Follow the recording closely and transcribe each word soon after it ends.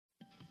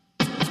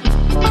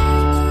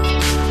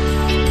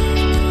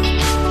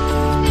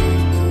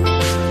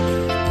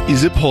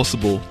Is it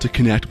possible to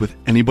connect with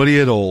anybody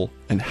at all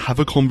and have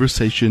a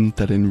conversation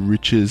that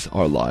enriches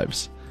our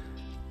lives?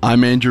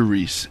 I'm Andrew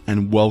Reese,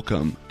 and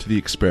welcome to The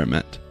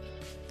Experiment.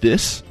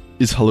 This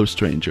is Hello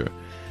Stranger.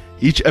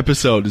 Each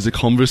episode is a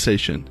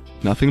conversation,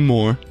 nothing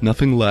more,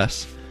 nothing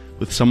less,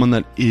 with someone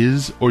that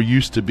is or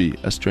used to be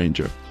a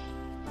stranger.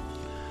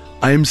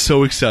 I am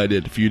so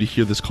excited for you to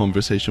hear this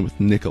conversation with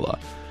Nicola,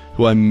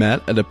 who I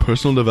met at a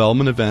personal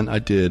development event I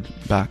did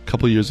back a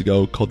couple years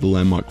ago called the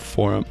Landmark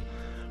Forum.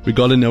 We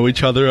got to know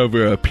each other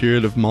over a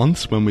period of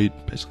months when we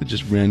basically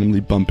just randomly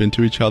bump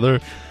into each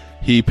other.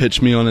 He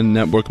pitched me on a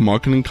network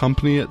marketing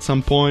company at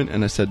some point,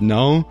 and I said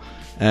no.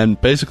 And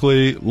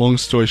basically, long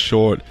story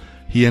short,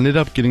 he ended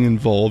up getting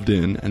involved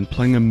in and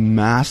playing a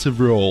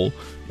massive role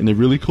in a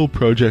really cool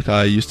project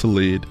I used to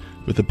lead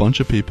with a bunch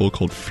of people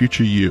called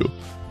Future You,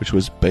 which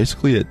was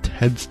basically a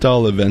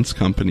TED-style events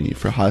company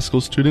for high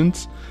school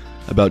students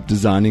about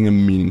designing a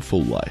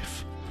meaningful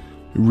life.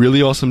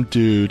 Really awesome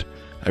dude.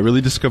 I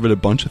really discovered a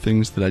bunch of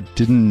things that I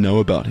didn't know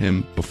about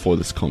him before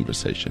this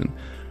conversation,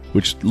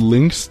 which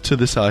links to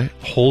this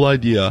whole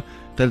idea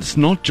that it's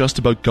not just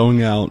about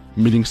going out,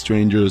 meeting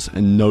strangers,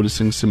 and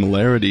noticing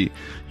similarity,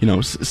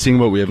 seeing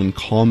what we have in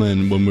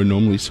common when we're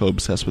normally so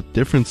obsessed with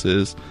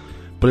differences,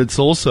 but it's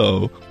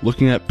also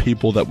looking at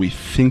people that we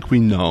think we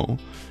know,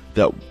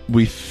 that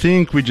we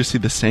think we just see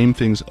the same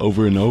things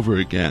over and over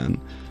again,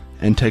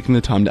 and taking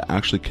the time to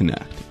actually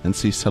connect and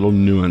see subtle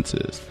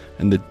nuances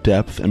and the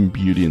depth and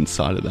beauty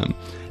inside of them.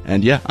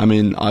 And yeah,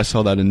 I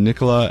saw that in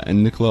Nicola,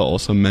 and Nicola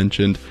also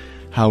mentioned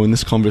how in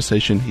this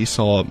conversation he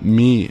saw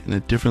me in a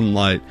different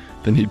light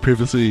than he'd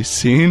previously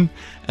seen,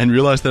 and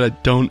realized that I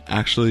don't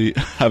actually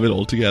have it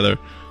all together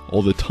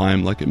all the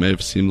time like it may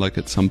have seemed like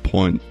at some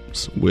point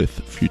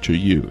with Future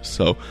You.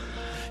 So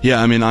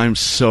yeah, I'm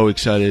so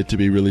excited to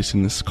be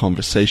releasing this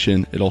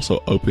conversation. It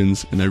also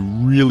opens in a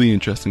really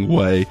interesting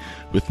way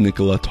with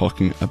Nicola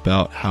talking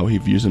about how he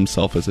views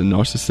himself as a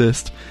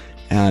narcissist.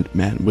 And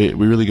man, we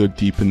really go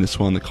deep in this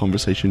one. The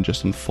conversation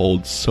just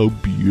unfolds so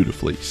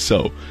beautifully.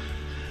 So,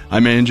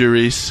 I'm Andrew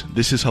Reese.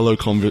 This is Hello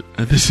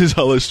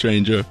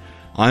Stranger.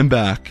 I'm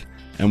back,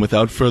 and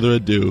without further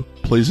ado,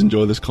 please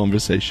enjoy this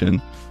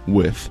conversation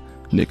with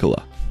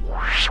Nicola.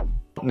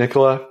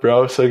 Nicola,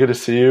 bro, so good to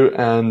see you,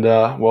 and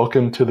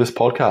welcome to this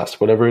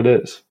podcast, whatever it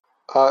is.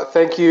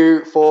 Thank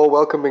you for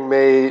welcoming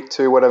me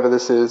to whatever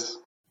this is.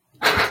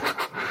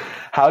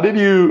 How did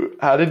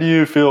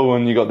you feel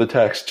when you got the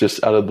text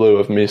just out of the blue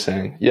of me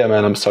saying, yeah,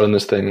 man, I'm starting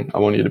this thing. I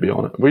want you to be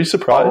on it. Were you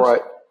surprised? Oh,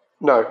 right.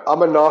 No,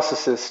 I'm a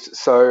narcissist.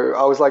 So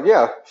I was like,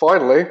 yeah,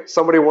 finally,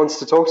 somebody wants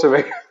to talk to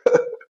me.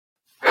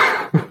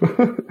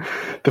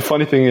 The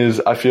funny thing is,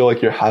 I feel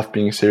like you're half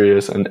being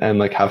serious and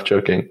like half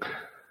joking.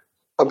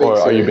 I'm being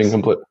serious. Are you being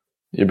complete?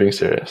 You're being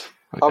serious.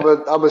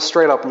 Okay. I'm a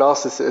straight up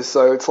narcissist.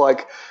 So it's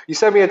like, you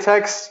send me a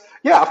text.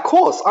 Yeah, of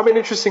course. I'm an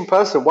interesting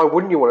person. Why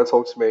wouldn't you want to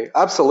talk to me?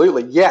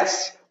 Absolutely.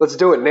 Yes. Let's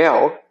do it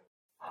now.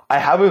 I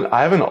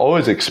haven't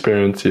always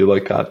experienced you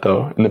like that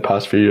though. In the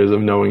past few years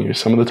of knowing you,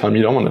 some of the time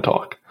you don't want to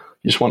talk.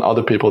 You just want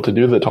other people to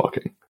do the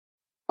talking.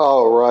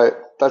 Oh, right.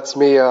 That's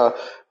me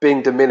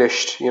being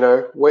diminished,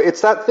 Where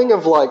it's that thing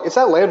of like, it's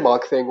that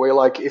landmark thing where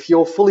like, if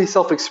you're fully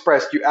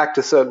self-expressed, you act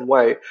a certain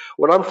way.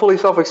 When I'm fully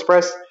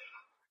self-expressed,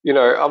 I'm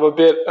a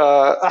bit,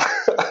 I'm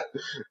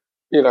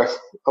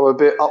a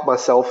bit up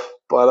myself.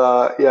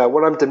 But yeah,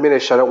 when I'm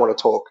diminished, I don't want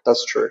to talk.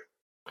 That's true.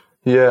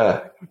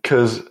 Yeah,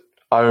 because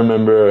I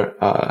remember,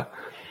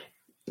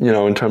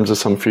 in terms of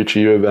some Future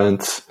You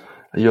events,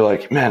 you're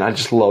like, man, I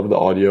just love the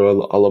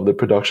audio. I love the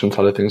production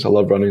side of things. I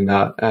love running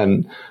that.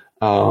 And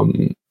I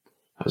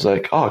was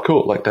like, oh,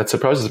 cool. Like that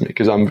surprises me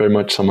because I'm very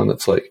much someone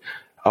that's like,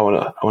 I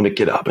want to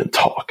get up and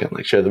talk and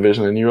like share the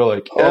vision. And you were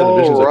like, yeah, the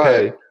vision's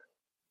okay.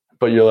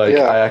 But you're like,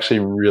 yeah. I actually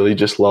really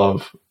just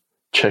love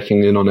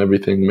checking in on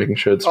everything, making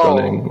sure it's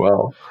running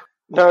well.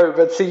 No,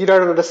 but see, you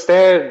don't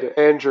understand,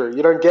 Andrew.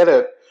 You don't get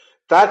it.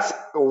 That's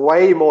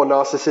way more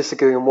narcissistic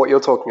than what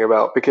you're talking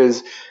about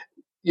because,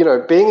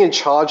 being in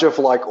charge of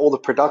like all the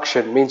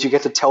production means you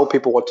get to tell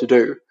people what to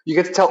do. You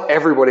get to tell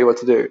everybody what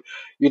to do.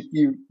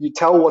 You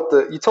tell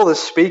the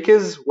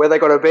speakers where they're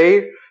going to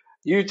be.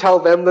 You tell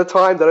them the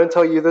time. They don't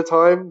tell you the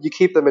time. You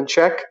keep them in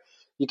check.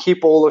 You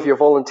keep all of your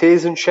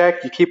volunteers in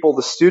check. You keep all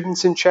the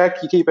students in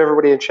check. You keep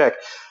everybody in check.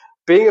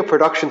 Being a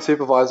production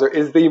supervisor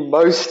is the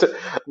most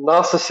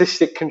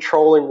narcissistic,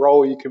 controlling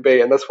role you can be,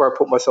 and that's where I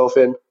put myself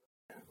in.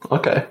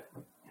 Okay.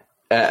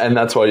 And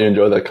that's why you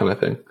enjoy that kind of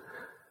thing?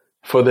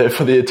 For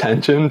the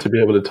attention, to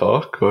be able to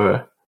talk?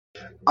 Or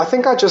I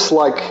think I just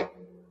like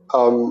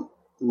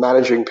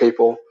managing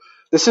people.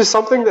 This is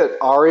something that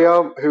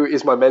Arya, who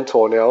is my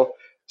mentor now,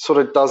 sort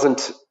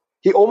of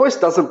he almost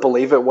doesn't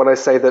believe it when I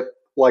say that,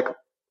 like,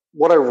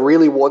 what I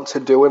really want to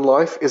do in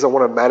life is I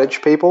want to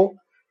manage people.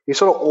 He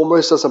sort of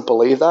almost doesn't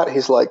believe that.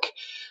 He's like,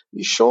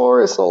 you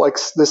sure it's not like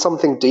there's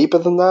something deeper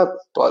than that?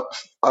 But,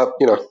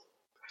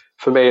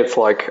 for me, it's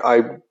like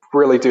I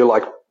really do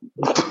like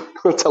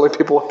telling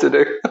people what to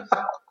do.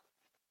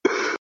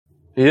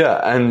 Yeah,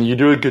 and you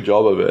do a good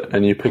job of it,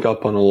 and you pick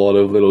up on a lot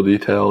of little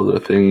details or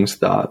things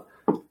that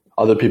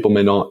other people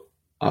may not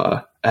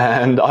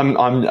And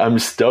I'm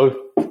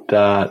stoked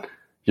that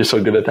you're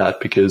so good at that,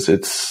 because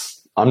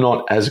I'm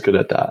not as good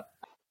at that.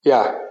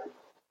 Yeah.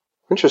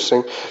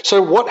 Interesting.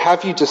 So what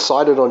have you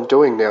decided on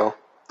doing now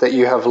that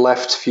you have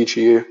left Future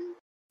You?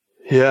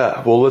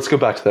 Yeah, well, let's go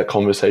back to that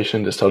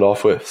conversation to start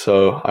off with.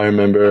 So I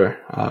remember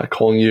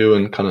calling you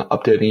and kind of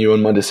updating you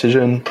on my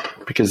decision,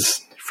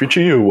 because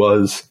Future You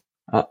was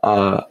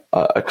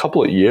a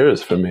couple of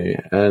years for me,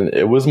 and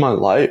it was my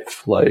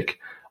life. Like,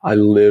 I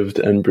lived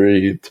and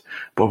breathed.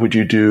 What would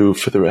you do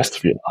for the rest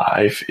of your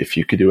life if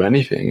you could do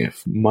anything?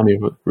 If money,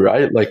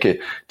 right? Like,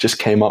 it just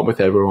came up with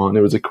everyone.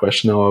 It was a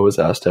question I always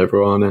asked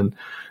everyone, and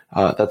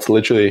that's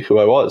literally who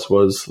I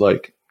was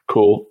like,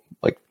 cool.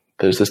 Like,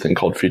 there's this thing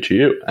called Future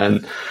You,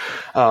 and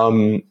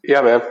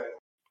yeah, man.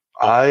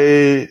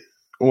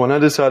 When I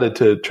decided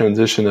to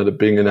transition out of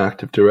being an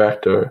active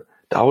director,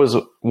 that was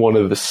one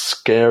of the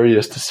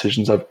scariest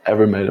decisions I've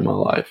ever made in my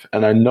life.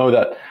 And I know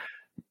that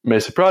may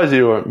surprise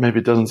you, or maybe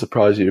it doesn't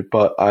surprise you,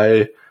 but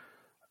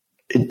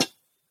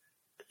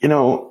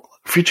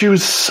Future You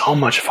was so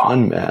much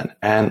fun, man.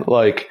 And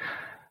like,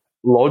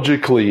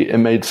 logically, it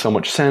made so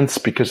much sense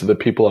because of the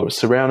people I was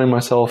surrounding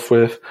myself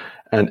with,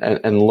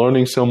 and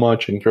learning so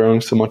much and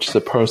growing so much as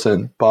a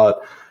person. But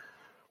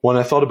when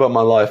I thought about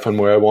my life and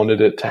where I wanted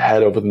it to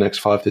head over the next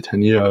 5 to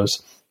 10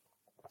 years,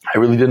 I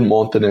really didn't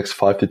want the next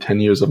 5 to 10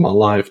 years of my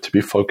life to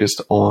be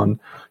focused on,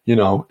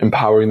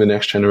 empowering the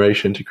next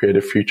generation to create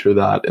a future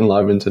that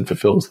enlivens and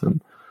fulfills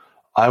them.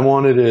 I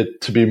wanted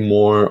it to be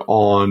more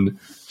on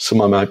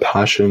some of my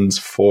passions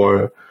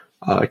for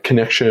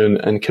connection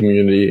and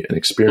community and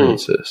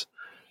experiences.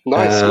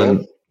 Nice, and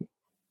man.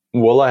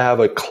 While I have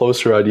a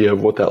closer idea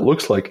of what that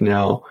looks like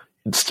now,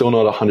 it's still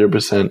not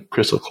 100%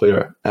 crystal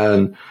clear.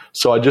 And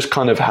so I just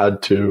kind of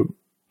had to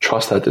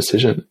trust that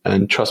decision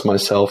and trust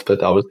myself that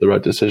was the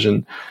right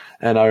decision.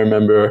 And I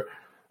remember,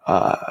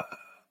 I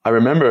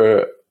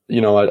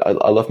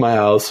left my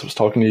house, I was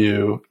talking to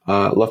you,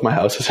 left my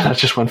house, and I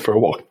just went for a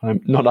walk. I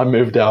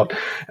moved out,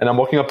 and I'm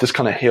walking up this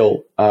kind of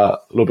hill, a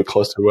little bit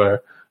close to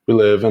where we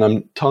live. And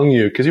I'm telling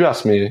you, because you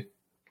asked me,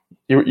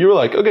 you were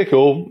like, okay,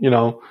 cool.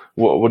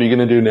 What are you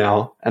going to do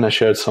now? And I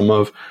shared some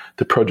of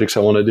the projects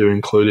I want to do,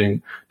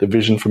 including the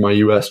vision for my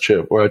US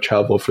trip, where I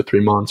travel for 3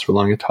 months,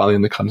 relying entirely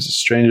on the kindness of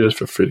strangers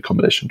for food,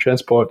 accommodation,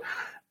 transport.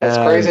 That's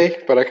crazy,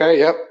 but okay.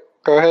 Yep.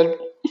 Go ahead.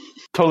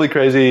 Totally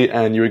crazy.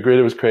 And you agreed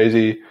it was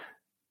crazy.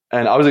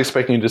 And I was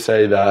expecting you to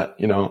say that,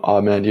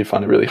 oh man, you'd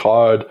find it really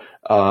hard.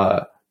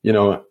 But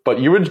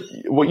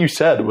what you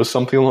said was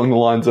something along the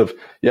lines of,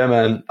 yeah,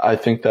 man, I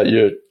think that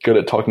you're good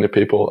at talking to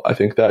people. I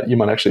think that you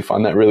might actually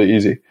find that really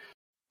easy.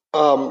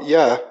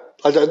 Yeah.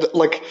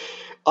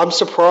 I'm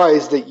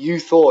surprised that you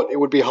thought it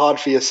would be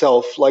hard for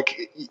yourself.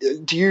 Like,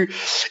 do you,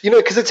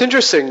 because it's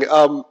interesting.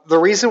 The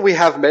reason we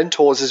have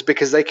mentors is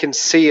because they can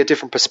see a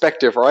different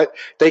perspective, right?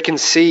 They can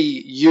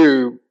see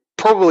you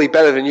probably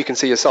better than you can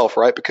see yourself,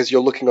 right? Because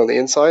you're looking on the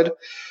inside.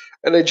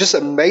 And it just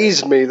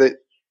amazed me to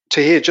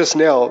hear just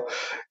now,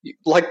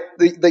 like,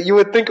 that you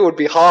would think it would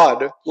be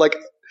hard. Like,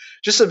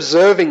 just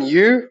observing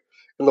you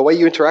and the way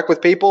you interact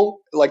with people,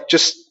 like,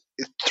 just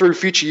through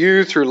Future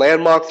You, through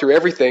Landmark, through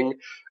everything,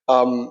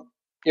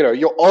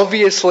 you're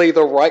obviously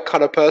the right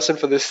kind of person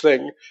for this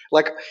thing.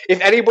 Like, if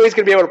anybody's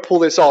going to be able to pull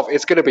this off,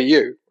 it's going to be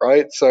you,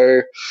 right?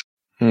 So,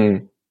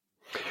 And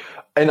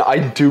I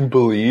do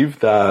believe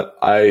that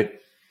I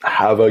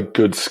have a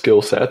good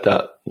skill set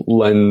that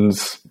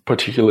lends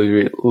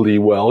particularly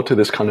well to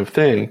this kind of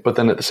thing. But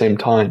then at the same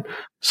time,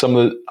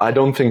 I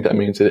don't think that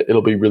means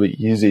it'll be really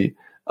easy.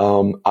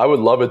 I would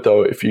love it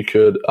though if you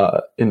could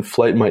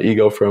inflate my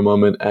ego for a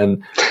moment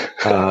and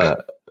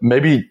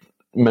maybe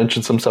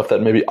mention some stuff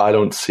that maybe I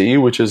don't see,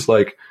 which is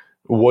like,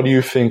 what do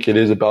you think it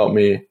is about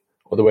me,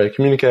 or the way I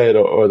communicate,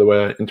 or the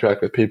way I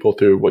interact with people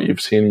through what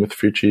you've seen with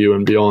Future You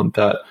and beyond,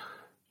 that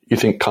you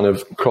think kind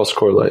of cross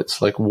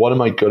correlates? Like, what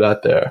am I good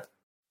at there?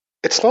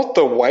 It's not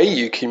the way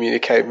you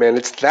communicate, man.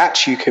 It's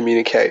that you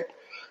communicate,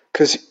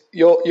 because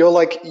you're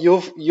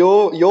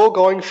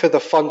going for the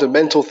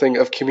fundamental thing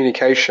of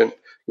communication,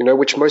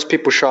 which most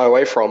people shy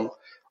away from,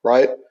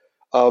 right?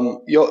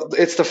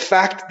 It's the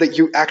fact that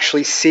you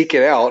actually seek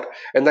it out,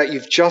 and that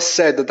you've just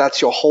said that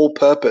that's your whole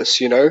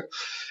purpose.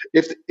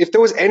 If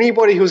there was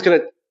anybody who was going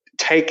to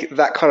take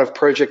that kind of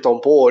project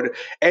on board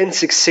and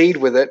succeed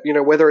with it,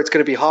 whether it's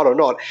going to be hard or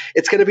not,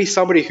 it's going to be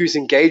somebody who's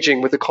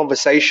engaging with the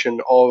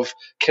conversation of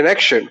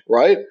connection,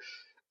 right?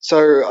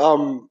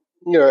 So,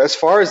 as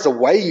far as the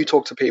way you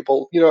talk to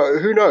people,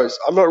 who knows?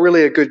 I'm not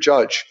really a good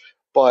judge,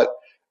 but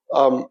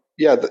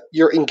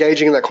you're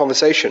engaging in that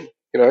conversation.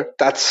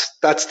 That's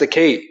the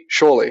key.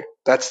 Surely,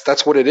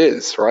 that's what it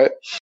is, right?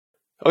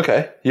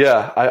 Okay,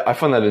 yeah, I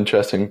find that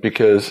interesting,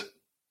 because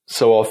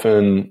so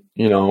often,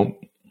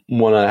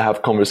 when I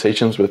have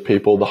conversations with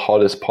people, the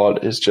hardest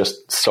part is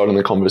just starting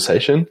the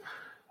conversation.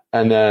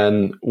 And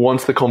then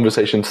once the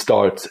conversation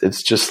starts,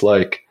 it's just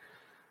like,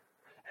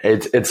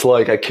 it's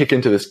like I kick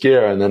into this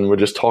gear, and then we're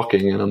just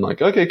talking, and I'm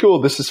like, okay,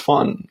 cool, this is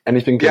fun.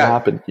 Anything can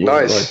happen.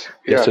 Nice.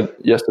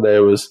 Yesterday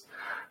it was,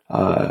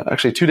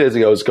 actually 2 days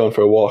ago, I was going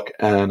for a walk,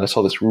 and I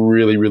saw this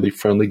really, really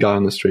friendly guy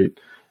on the street.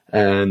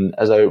 And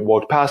as I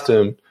walked past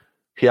him,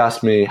 he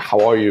asked me,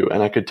 "How are you?"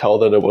 And I could tell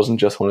that it wasn't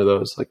just one of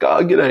those like,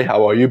 "Oh, g'day,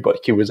 how are you?" But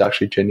he was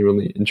actually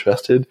genuinely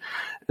interested.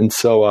 And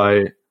so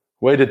I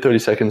waited 30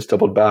 seconds,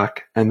 doubled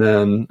back, and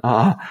then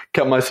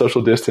kept my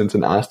social distance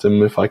and asked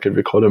him if I could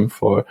record him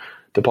for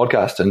the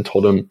podcast and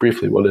told him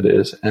briefly what it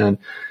is. And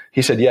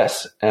he said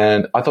yes.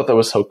 And I thought that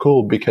was so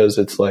cool because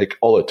it's like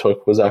all it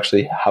took was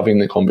actually having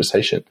the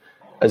conversation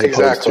as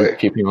opposed to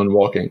keeping on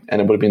walking.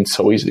 And it would have been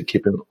so easy to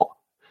keep him on.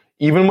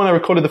 Even when I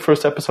recorded the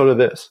first episode of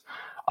this,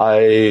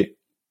 I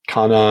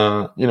kind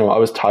of, I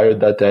was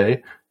tired that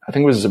day. I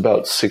think it was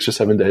about 6 or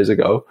 7 days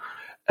ago.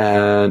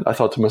 And I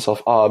thought to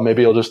myself,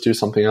 maybe I'll just do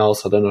something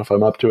else. I don't know if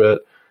I'm up to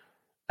it.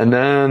 And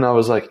then I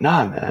was like,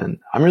 nah, man,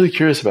 I'm really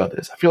curious about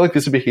this. I feel like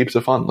this would be heaps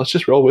of fun. Let's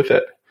just roll with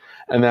it.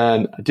 And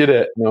then I did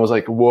it, and I was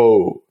like,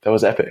 whoa, that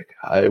was epic.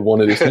 I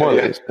want to do some more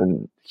of these.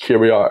 And here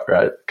we are,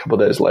 right? A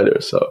couple of days later.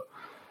 So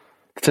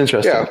it's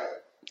interesting. Yeah.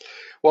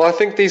 Well, I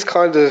think these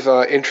kind of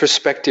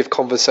introspective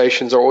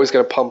conversations are always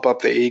going to pump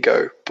up the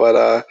ego.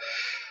 But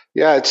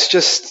yeah, it's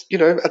just,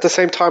 at the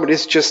same time, it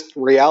is just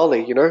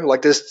reality,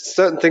 like there's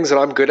certain things that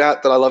I'm good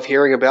at that I love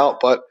hearing about,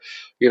 but,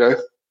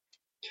 it's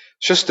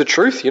just the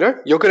truth,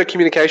 You're good at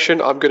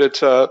communication. I'm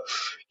good at,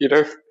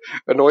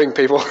 annoying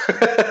people.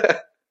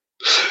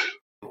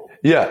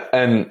 Yeah,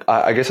 and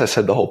I guess I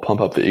said the whole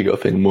pump up the ego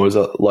thing more as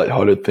a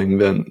lighthearted thing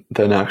than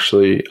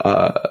actually,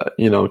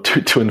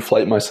 to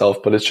inflate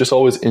myself. But it's just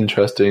always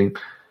interesting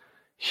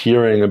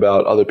hearing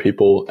about other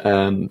people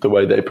and the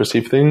way they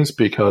perceive things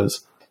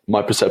because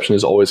my perception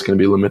is always going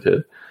to be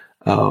limited.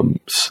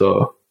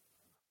 So,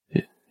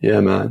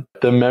 yeah, man.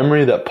 The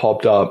memory that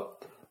popped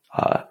up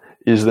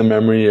is the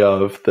memory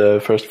of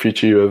the first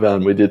Future You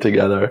event we did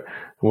together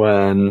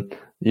when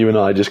you and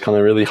I just kind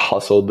of really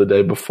hustled the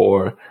day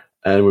before.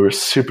 And we were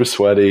super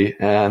sweaty,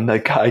 and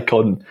that guy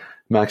called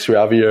Max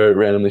Ravier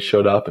randomly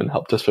showed up and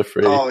helped us for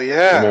free. Oh,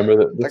 yeah. Remember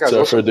the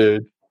surfer awesome.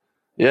 Dude?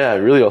 Yeah,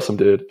 really awesome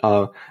dude.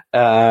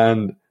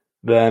 And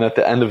then at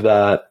the end of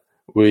that,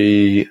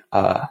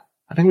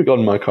 I think we got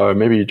in my car.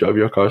 Maybe you drove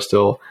your car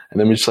still. And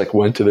then we just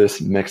went to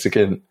this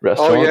Mexican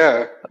restaurant. Oh,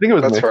 yeah. I think it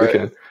was That's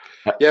Mexican.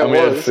 Right. Yeah, and we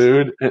had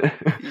food.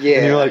 Yeah.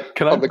 And you were like,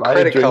 can I buy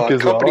a drink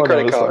as well? Company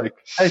credit and I was card. like,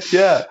 heck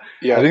yeah.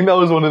 I think that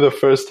was one of the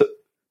first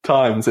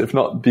times, if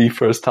not the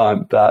first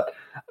time, that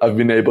I've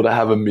been able to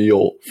have a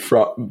meal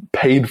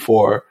paid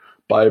for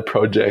by a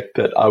project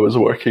that I was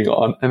working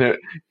on. And it,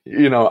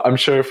 I'm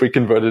sure if we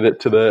converted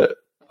it to the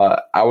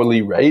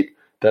hourly rate,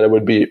 that it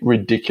would be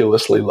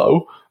ridiculously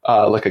low,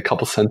 like a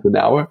couple cents an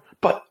hour.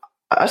 But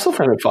I still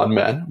find it fun,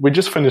 man. We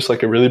just finished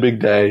a really big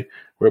day.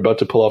 We're about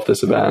to pull off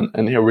this event,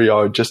 and here we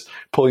are just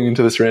pulling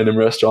into this random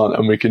restaurant,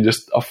 and we can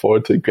just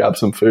afford to grab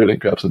some food and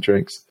grab some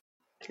drinks.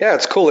 Yeah,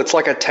 it's cool. It's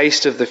like a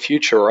taste of the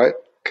future, right?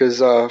 Because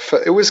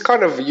it was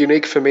kind of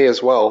unique for me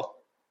as well.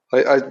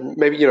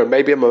 Maybe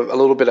I'm a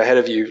little bit ahead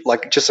of you,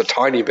 like just a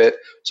tiny bit.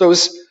 So it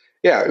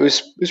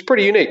was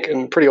pretty unique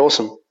and pretty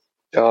awesome.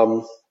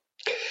 But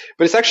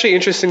it's actually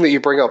interesting that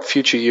you bring up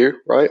Future You,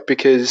 right?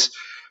 Because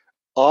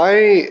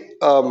Arya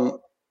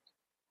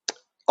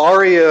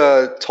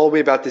told me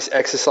about this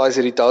exercise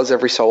that he does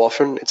every so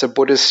often. It's a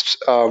Buddhist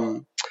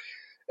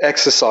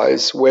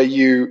exercise where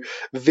you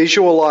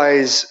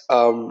visualize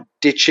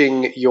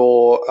ditching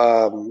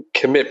your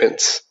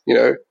commitments.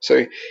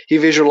 So he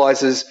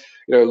visualizes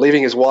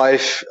leaving his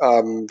wife,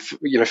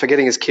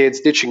 forgetting his kids,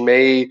 ditching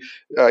me,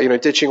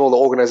 ditching all the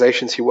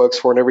organizations he works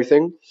for and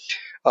everything.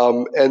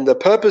 And the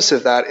purpose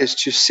of that is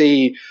to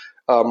see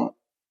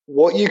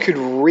what you could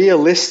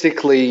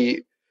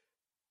realistically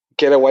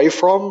get away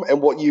from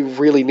and what you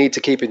really need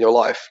to keep in your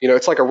life.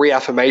 It's like a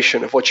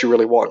reaffirmation of what you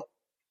really want.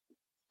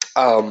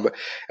 And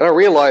I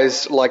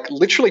realized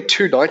literally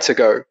 2 nights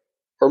ago,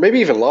 or maybe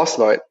even last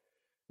night,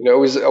 I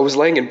was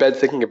laying in bed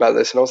thinking about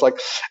this, and I was like,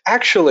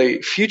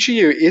 actually, Future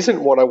You isn't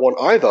what I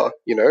want either,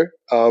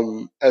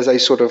 as a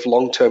sort of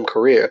long-term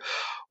career.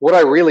 What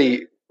I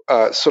really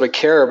sort of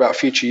care about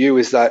Future You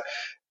is that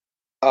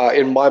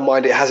in my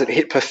mind, it hasn't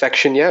hit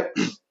perfection yet.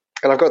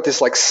 And I've got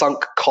this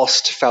sunk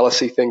cost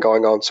fallacy thing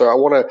going on. So I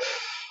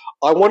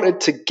want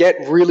it to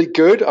get really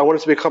good. I want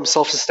it to become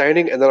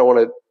self-sustaining, and then I want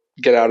to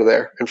get out of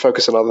there and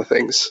focus on other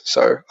things.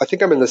 So I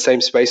think I'm in the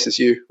same space as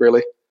you,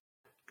 really.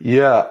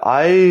 Yeah,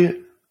 I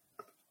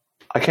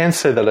can't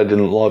say that I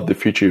didn't love the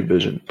Future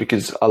vision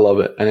because I love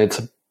it and it's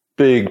a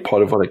big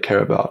part of what I care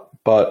about.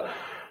 But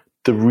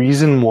the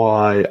reason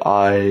why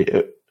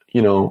I,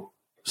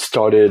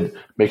 started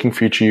making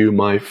Future You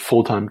my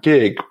full-time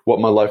gig, what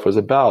my life was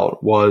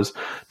about was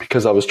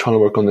because I was trying to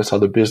work on this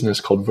other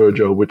business called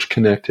Virgo, which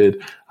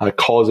connected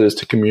causes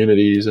to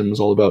communities and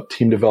was all about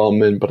team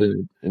development, but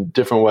in a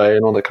different way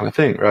and all that kind of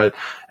thing, right?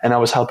 And I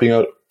was helping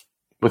out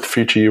with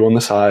Future You on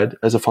the side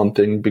as a fun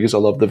thing because I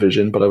love the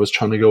vision, but I was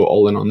trying to go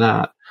all in on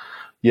that.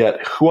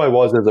 Yet who I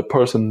was as a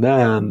person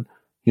then,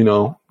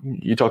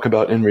 you talk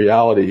about in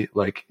reality,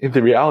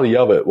 the reality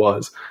of it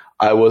was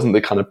I wasn't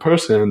the kind of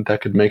person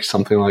that could make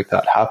something like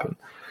that happen.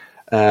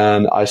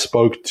 And I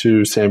spoke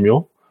to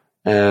Samuel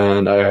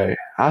and I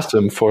asked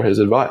him for his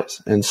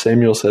advice. And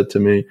Samuel said to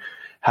me,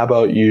 how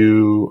about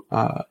you,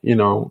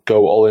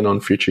 go all in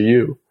on future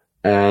you,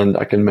 and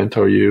I can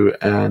mentor you,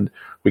 and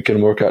we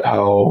can work out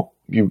how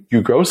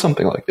you grow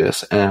something like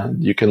this,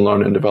 and you can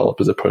learn and develop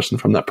as a person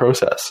from that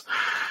process.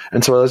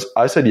 And so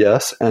I said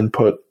yes, and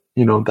put,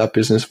 that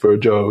business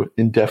Virjo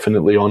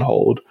indefinitely on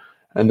hold,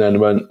 and then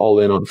went all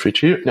in on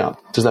future you. Now,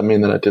 does that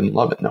mean that I didn't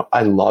love it? No,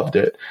 I loved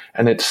it.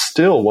 And it's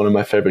still one of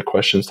my favorite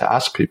questions to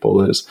ask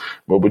people is,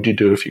 what would you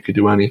do if you could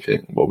do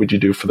anything? What would you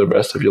do for the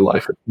rest of your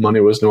life if money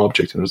was no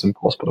object and it was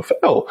impossible to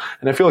fail?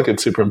 And I feel like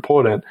it's super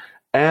important.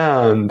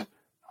 And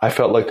I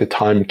felt like the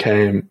time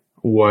came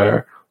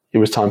where it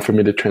was time for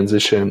me to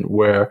transition,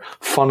 where,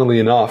 funnily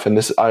enough, and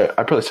this, I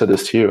probably said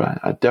this to you,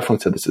 I definitely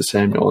said this to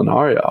Samuel and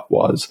Arya,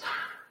 was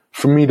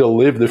for me to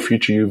live the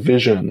future you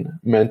vision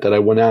meant that I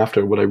went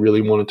after what I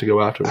really wanted to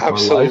go after with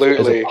Absolutely. my life,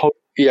 as opposed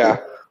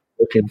to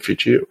looking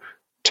future you.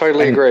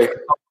 Totally agree.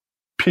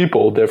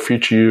 People, their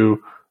future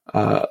you,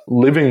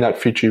 living that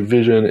future you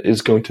vision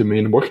is going to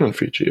mean working on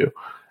future you.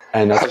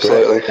 And that's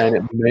Absolutely. great. And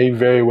it may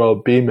very well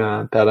be,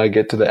 man, that I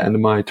get to the end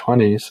of my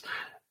 20s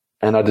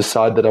and I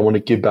decide that I want to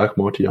give back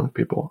more to young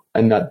people,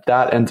 and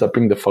that ends up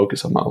being the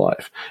focus of my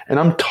life. And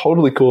I'm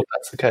totally cool if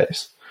that's the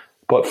case.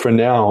 But for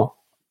now,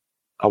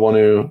 I want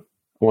to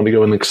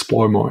go and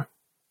explore more.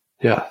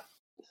 Yeah.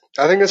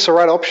 I think it's the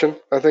right option.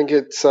 I think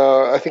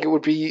it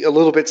would be a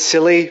little bit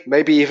silly,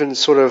 maybe even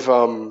sort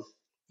of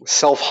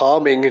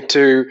self-harming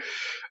to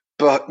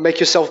make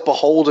yourself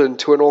beholden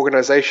to an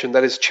organization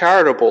that is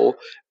charitable,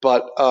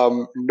 but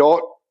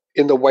not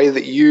in the way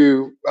that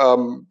you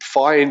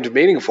find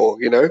meaningful,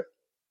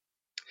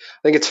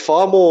 I think it's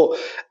far more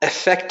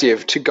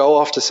effective to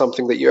go after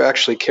something that you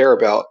actually care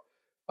about,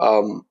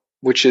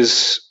 which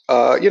is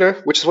what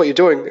you're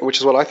doing, which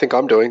is what I think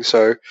I'm doing.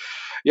 So,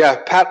 yeah,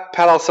 pat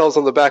ourselves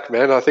on the back,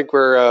 man. I think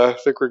we're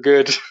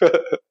good.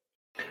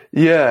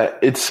 Yeah,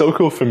 it's so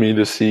cool for me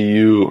to see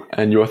you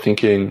and your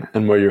thinking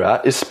and where you're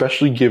at,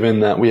 especially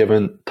given that we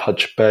haven't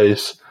touched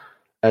base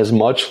as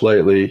much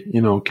lately.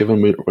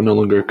 Given we're no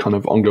longer kind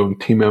of ongoing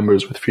team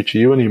members with Future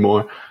You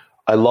anymore.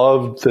 I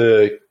loved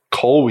the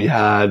call we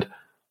had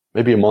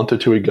maybe a month or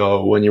two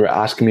ago when you were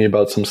asking me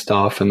about some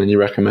stuff, and then you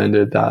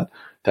recommended that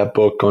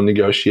book on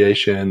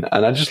negotiation,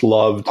 and I just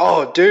loved.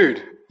 Oh,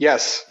 dude,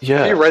 yes. Yeah.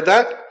 Have you read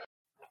that?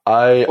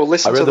 I read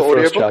the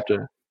first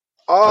chapter.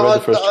 Oh, I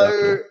read the first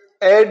chapter.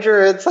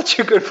 Andrew, it's such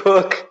a good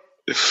book.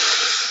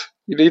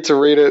 You need to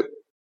read it.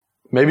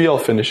 Maybe I'll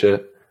finish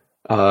it.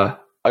 I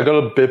got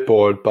a bit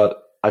bored,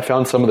 but I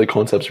found some of the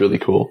concepts really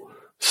cool,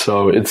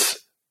 so it's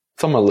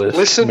on my list.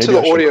 Listen to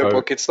the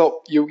audiobook. It's not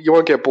you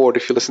won't get bored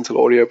if you listen to the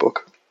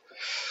audiobook.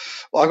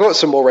 Well, I got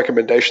some more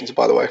recommendations,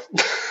 by the way.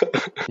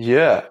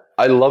 Yeah,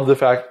 I love the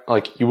fact,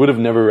 like, you would have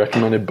never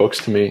recommended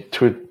books to me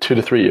 2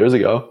 to 3 years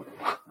ago.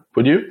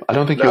 Would you? I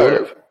don't think you would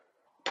have.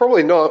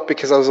 Probably not,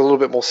 because I was a little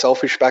bit more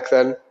selfish back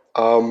then.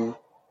 But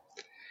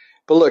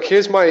look,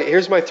 here's my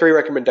 3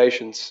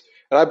 recommendations.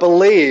 And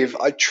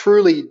I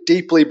truly,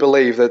 deeply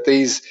believe that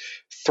these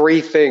 3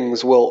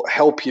 things will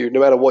help you no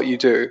matter what you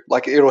do.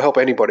 Like, it'll help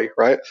anybody,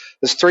 right?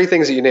 There's 3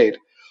 things that you need.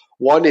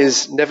 One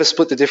is Never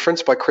Split the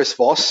Difference by Chris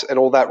Voss and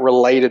all that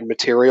related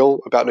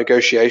material about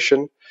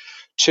negotiation.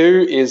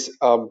 2 is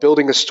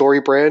Building a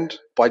Story Brand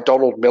by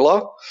Donald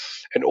Miller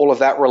and all of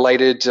that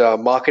related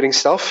marketing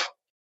stuff.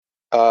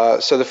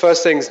 So the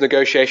first thing is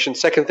negotiation.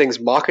 Second thing is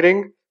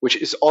marketing, which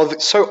is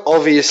so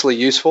obviously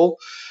useful.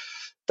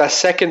 The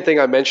second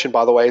thing I mentioned,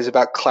 by the way, is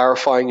about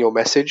clarifying your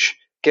message,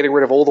 getting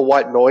rid of all the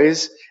white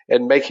noise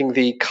and making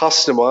the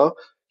customer,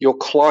 your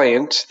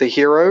client, the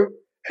hero,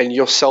 and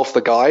yourself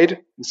the guide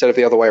instead of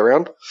the other way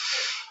around.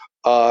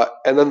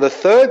 And then the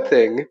third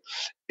thing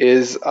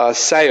is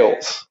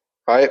sales,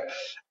 right?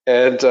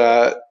 And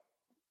the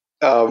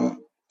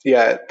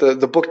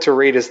book to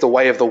read is The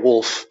Way of the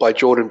Wolf by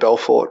Jordan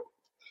Belfort.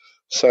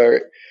 So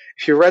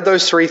if you read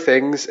those 3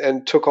 things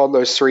and took on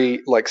those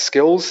 3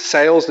 skills,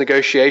 sales,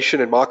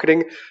 negotiation, and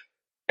marketing,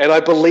 and I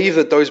believe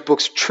that those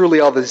books truly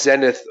are the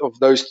zenith of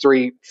those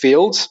 3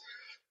 fields,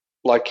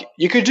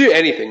 you could do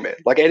anything, man.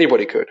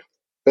 Anybody could.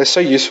 They're so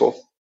useful.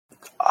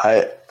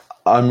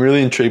 I'm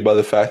really intrigued by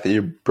the fact that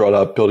you brought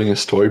up Building a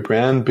Story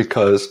Brand,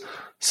 because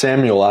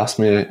Samuel asked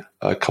me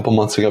a couple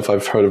months ago if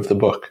I've heard of the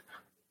book,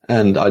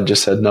 and I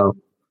just said no.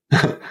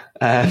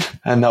 and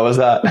that was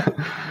that.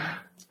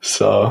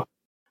 So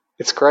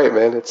it's great,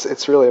 man.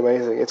 It's really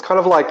amazing. It's kind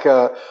of like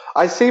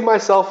I see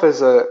myself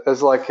as I'm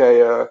like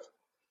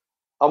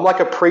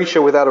a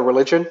preacher without a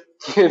religion.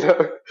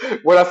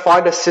 When I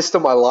find a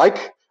system I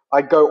like,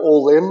 I go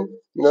all in.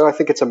 I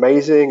think it's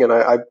amazing, and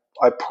I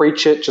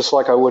preach it just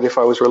like I would if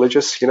I was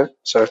religious.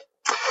 So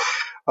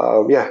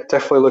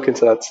definitely look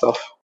into that stuff.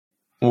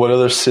 What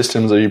other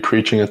systems are you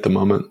preaching at the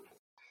moment?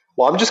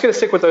 Well, I'm just going to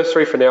stick with those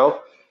 3 for now,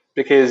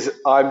 because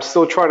I'm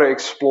still trying to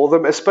explore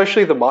them,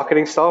 especially the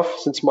marketing stuff,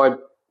 since my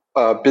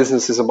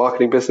business is a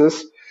marketing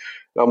business.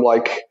 I'm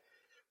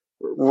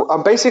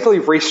basically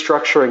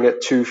restructuring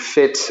it to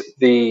fit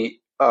the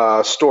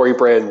story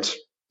brand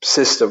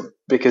system,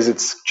 because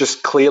it's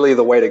just clearly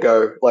the way to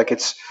go.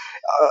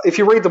 If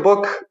you read the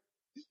book,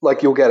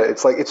 like you'll get it.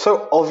 It's like it's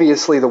so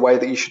obviously the way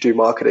that you should do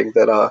marketing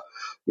that I'm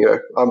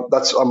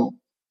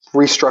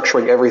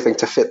restructuring everything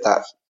to fit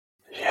that.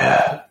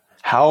 Yeah.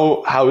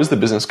 How is the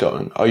business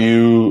going?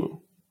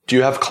 Do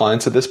you have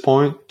clients at this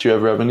point? Do you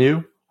have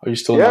revenue? Are you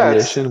still in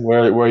aviation?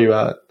 Where are you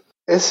at?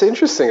 It's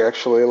interesting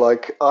actually.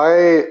 Like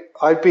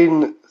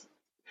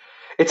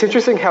it's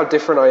interesting how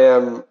different I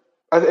am.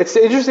 It's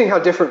interesting how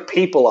different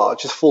people are,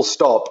 just full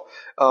stop.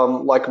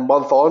 Like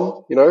month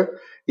on,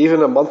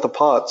 even a month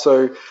apart.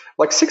 So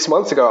like 6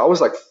 months ago, I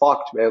was like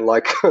fucked, man.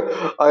 Like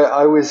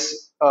I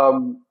was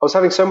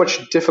having so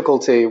much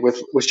difficulty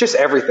with just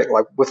everything,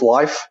 like with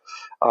life.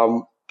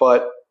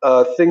 But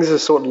things are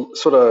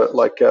sort of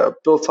like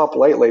built up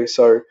lately.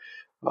 So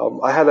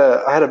I had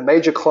a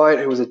major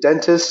client who was a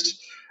dentist,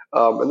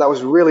 and that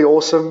was really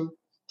awesome.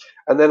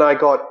 And then I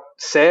got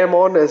Sam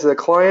on as a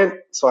client,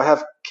 so I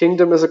have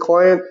Kingdom as a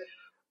client.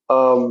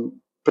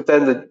 But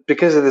then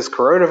because of this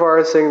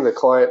coronavirus thing, the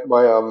client,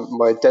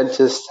 my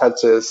dentist had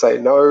to say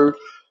no.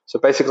 So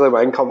basically,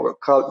 my income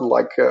got cut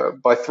like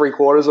by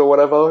 3/4 or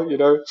whatever,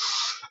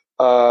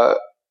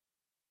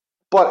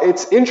 But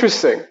it's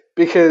interesting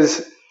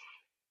because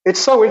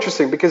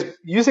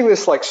using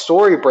this like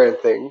story brand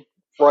thing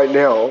right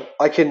now,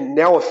 I can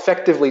now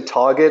effectively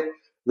target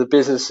the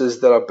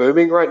businesses that are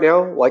booming right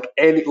now, like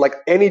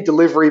any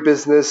delivery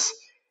business,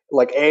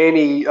 like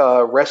any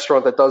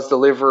restaurant that does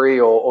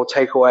delivery or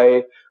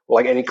takeaway, or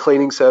like any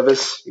cleaning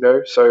service,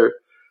 So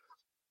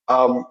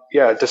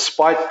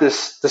despite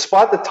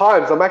the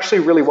times, I'm actually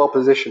really well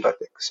positioned, I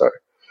think. So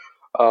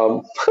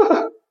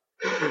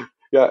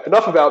yeah,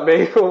 enough about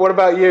me. What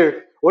about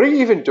you? What are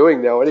you even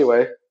doing now,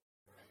 anyway?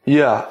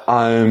 Yeah,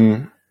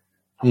 I'm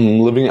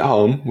living at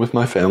home with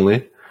my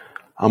family.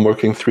 I'm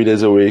working 3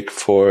 days a week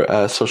for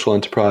a social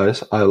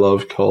enterprise I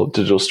love called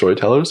Digital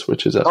Storytellers,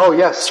 which is a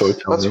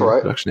storytelling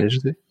production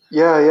agency.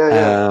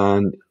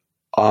 Yeah.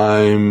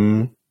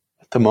 And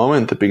at the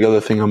moment, the big other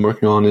thing I'm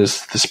working on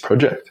is this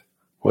project,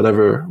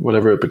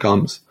 whatever it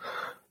becomes.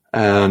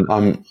 And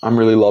I'm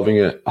really loving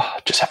it.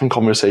 Just having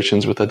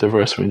conversations with a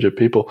diverse range of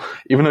people.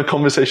 Even a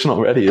conversation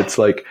already, it's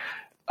like,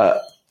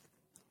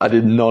 I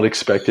did not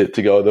expect it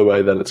to go the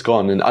way that it's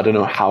gone. And I don't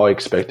know how I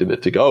expected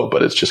it to go,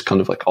 but it's just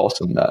kind of like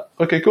awesome that,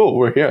 okay, cool,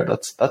 we're here.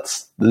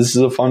 This is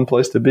a fun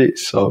place to be.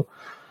 So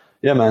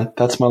yeah, man,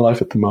 that's my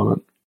life at the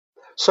moment.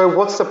 So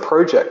what's the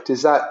project?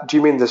 Do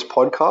you mean this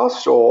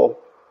podcast or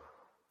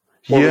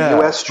the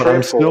US trip? But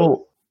I'm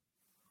still,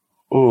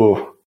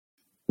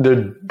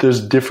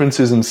 there's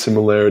differences and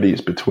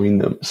similarities between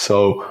them.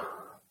 So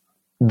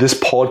this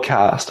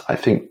podcast, I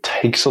think,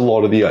 takes a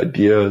lot of the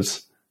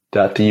ideas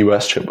that the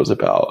US trip was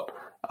about.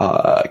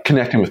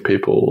 Connecting with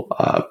people,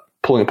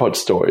 pulling apart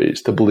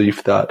stories, the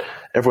belief that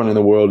everyone in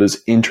the world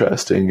is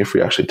interesting if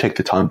we actually take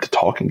the time to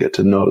talk and get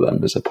to know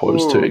them as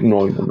opposed to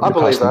ignoring them and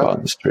passing them by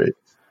on the street.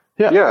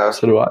 Yeah,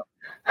 so do I.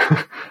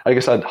 I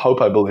guess I'd hope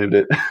I believed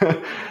it,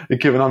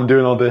 given I'm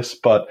doing all this.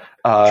 But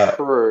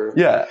true.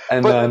 Yeah,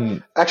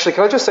 then actually,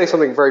 can I just say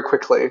something very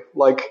quickly?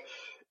 Like,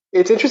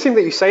 it's interesting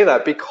that you say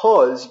that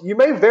because you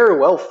may very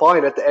well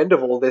find at the end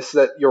of all this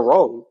that you're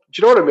wrong.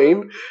 Do you know what I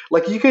mean?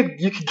 Like you could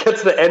get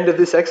to the end of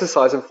this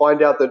exercise and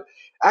find out that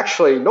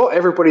actually not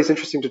everybody's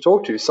interesting to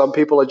talk to. Some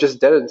people are just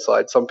dead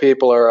inside. Some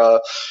people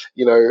are,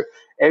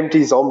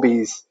 empty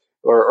zombies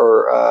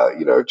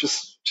or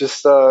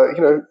just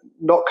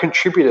not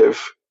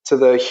contributive to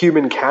the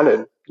human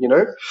canon.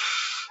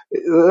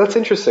 That's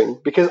interesting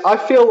because I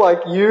feel like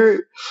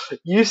you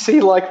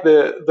see like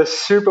the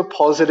super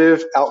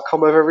positive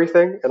outcome of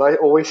everything, and I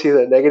always see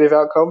the negative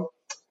outcome.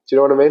 Do you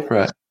know what I mean?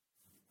 Right.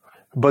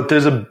 But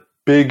there's a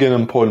big and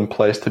important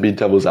place to be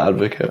devil's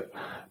advocate,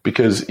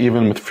 because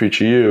even with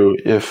Future You,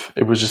 if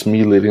it was just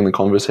me leading the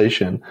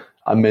conversation,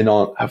 I may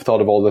not have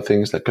thought of all the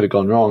things that could have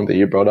gone wrong that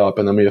you brought up,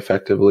 and then we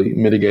effectively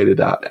mitigated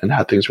that and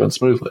had things run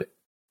smoothly.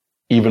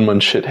 Even when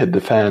shit hit the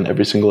fan,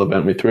 every single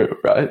event we threw,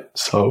 right?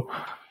 So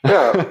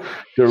yeah.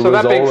 there so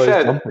was that being always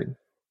said, something.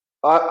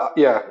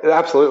 Yeah,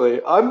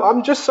 absolutely.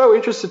 I'm just so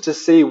interested to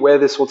see where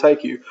this will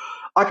take you.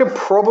 I can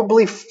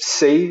probably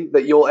see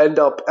that you'll end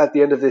up at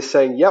the end of this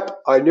saying,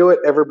 "Yep, I knew it.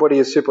 Everybody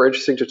is super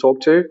interesting to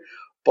talk to."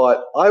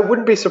 But I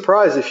wouldn't be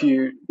surprised if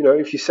you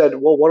said,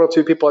 "Well, one or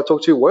two people I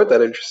talked to weren't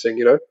that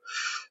interesting."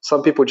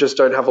 Some people just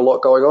don't have a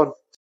lot going on.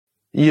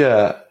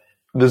 Yeah,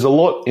 there's a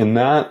lot in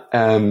that,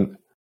 and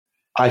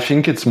I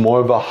think it's more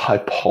of a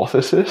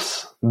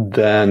hypothesis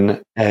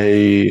than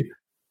a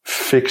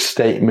fixed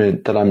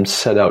statement that I'm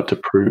set out to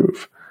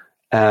prove.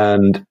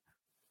 And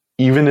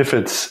even if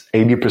it's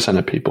 80%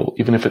 of people,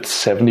 even if it's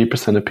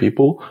 70% of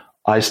people,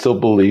 I still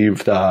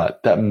believe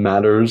that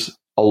matters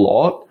a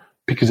lot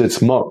because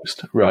it's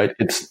most, right?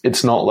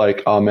 It's not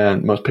like, oh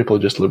man, most people are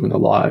just living their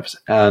lives.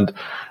 And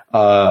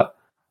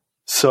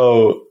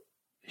so,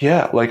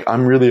 yeah, like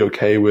I'm really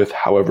okay with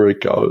however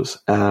it goes.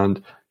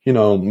 And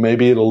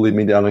maybe it'll lead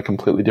me down a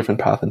completely different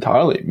path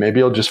entirely.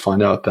 Maybe I'll just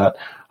find out that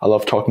I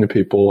love talking to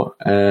people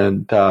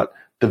and that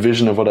the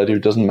vision of what I do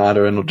doesn't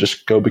matter, and I'll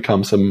just go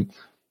become some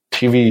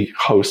TV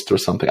host or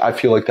something. I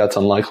feel like that's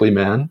unlikely,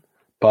 man.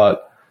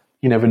 But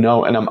you never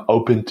know. And I'm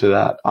open to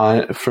that.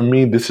 For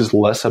me, this is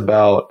less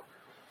about,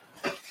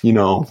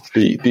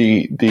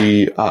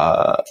 the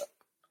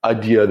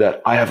idea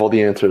that I have all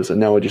the answers and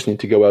now I just need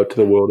to go out to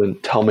the world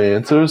and tell my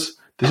answers.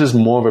 This is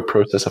more of a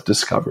process of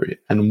discovery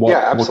and what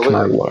can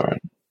I learn?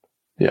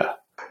 Yeah.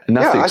 And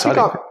that's the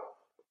exciting thing.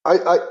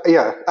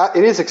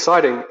 It is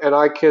exciting, and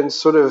I can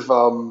sort of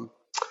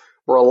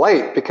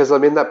relate because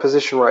I'm in that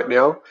position right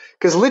now.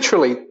 Because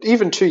literally,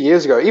 even 2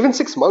 years ago, even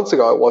 6 months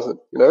ago, I wasn't,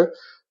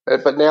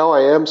 but now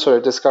I am sort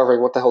of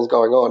discovering what the hell's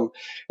going on.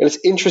 And it's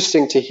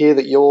interesting to hear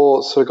that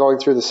you're sort of going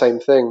through the same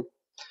thing.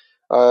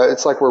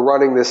 It's like we're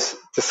running this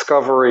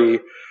discovery,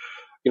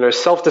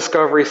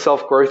 self-discovery,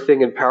 self-growth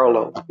thing in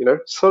parallel,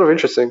 It's sort of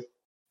interesting.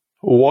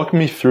 Walk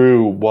me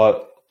through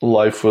what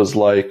life was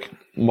like,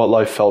 what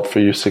life felt for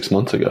you 6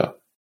 months ago.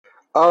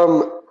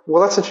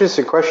 Well, that's an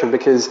interesting question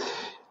because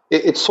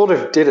it sort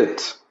of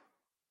didn't.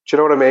 Do you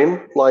know what I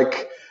mean?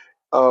 Like,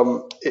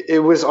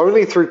 it was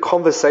only through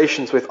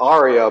conversations with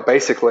Arya,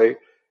 basically.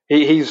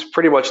 He's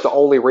pretty much the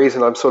only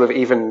reason I'm sort of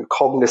even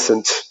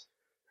cognizant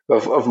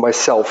of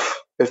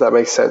myself, if that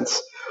makes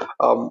sense.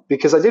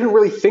 Because I didn't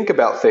really think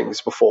about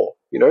things before,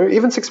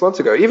 even 6 months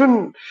ago,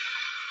 even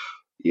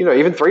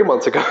 3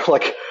 months ago,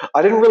 like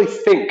I didn't really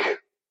think,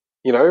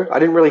 I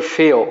didn't really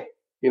feel,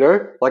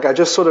 like I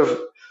sort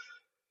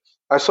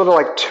of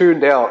like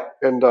tuned out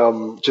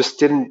and just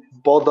didn't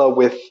bother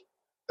with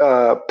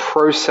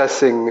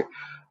processing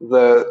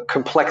the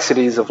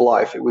complexities of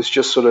life. It was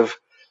just sort of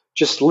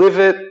just live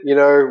it,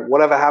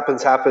 whatever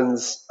happens,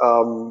 happens.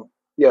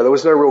 There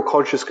was no real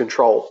conscious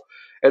control.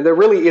 And there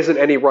really isn't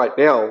any right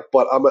now,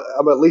 but I'm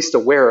at least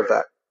aware of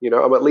that.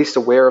 I'm at least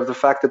aware of the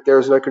fact that there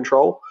is no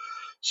control.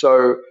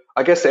 So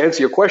I guess to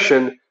answer your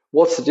question,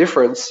 what's the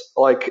difference?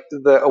 Like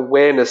the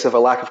awareness of a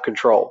lack of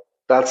control.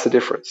 That's the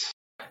difference.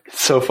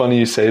 It's so funny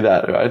you say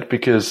that, right?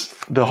 Because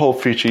the whole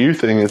Future You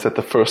thing is that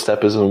the first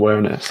step is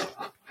awareness.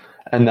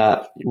 And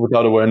that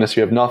without awareness,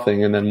 you have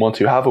nothing. And then once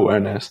you have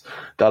awareness,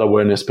 that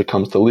awareness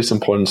becomes the least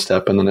important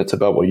step. And then it's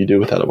about what you do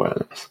with that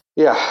awareness.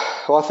 Yeah.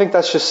 Well, I think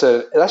that's just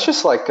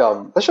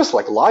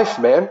like life,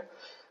 man.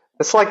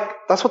 It's like,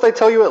 that's what they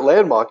tell you at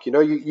Landmark.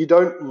 You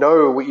don't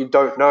know what you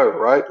don't know,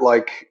 right?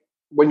 Like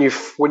when you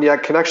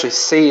can actually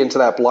see into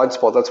that blind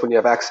spot, that's when you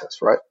have access,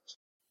 right?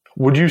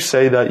 Would you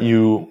say that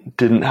you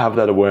didn't have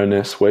that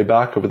awareness way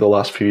back over the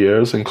last few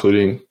years,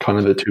 including kind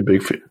of the two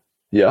big few?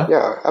 Yeah?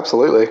 Yeah,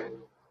 absolutely.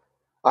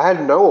 I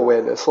had no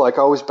awareness. Like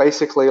I was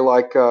basically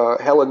like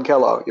Helen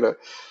Keller,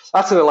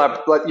 That's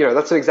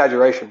an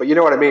exaggeration, but you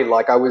know what I mean?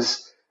 Like I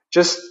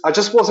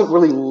just wasn't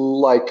really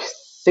like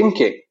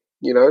thinking,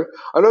 I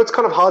know it's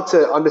kind of hard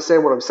to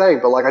understand what I'm saying,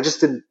 but like I just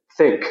didn't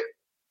think.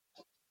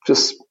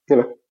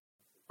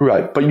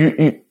 Right. But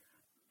you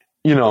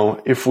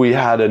if we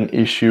had an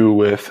issue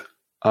with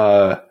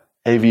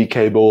AV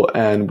cable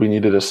and we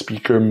needed a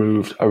speaker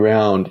moved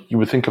around, you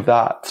would think of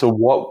that. So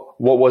what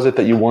was it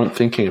that you weren't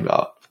thinking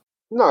about?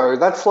 No,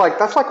 that's like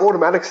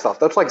automatic stuff.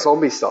 That's like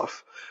zombie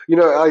stuff.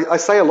 I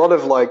say a lot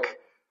of like,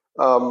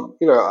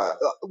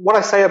 what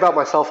I say about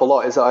myself a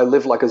lot is that I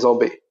live like a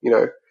zombie,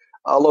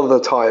 a lot of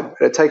the time.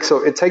 And it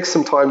takes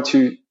some time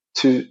to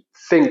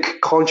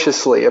think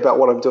consciously about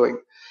what I'm doing.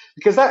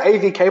 Because that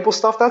AV cable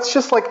stuff, that's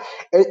just like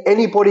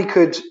anybody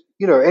could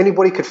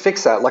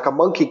fix that. Like a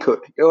monkey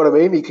could, you know what I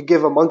mean? You could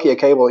give a monkey a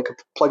cable, it could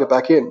plug it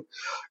back in.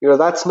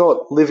 That's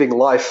not living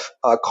life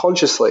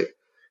consciously.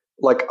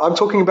 Like I'm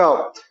talking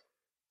about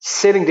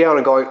sitting down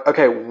and going,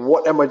 okay,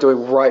 what am I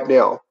doing right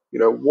now?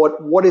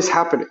 What is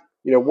happening?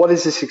 What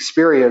is this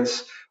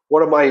experience?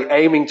 What am I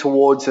aiming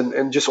towards?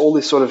 And just all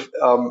this sort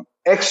of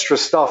extra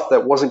stuff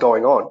that wasn't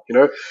going on.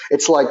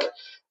 It's like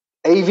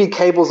AV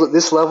cables at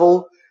this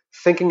level,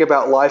 thinking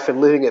about life and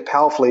living it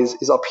powerfully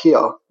is up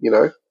here,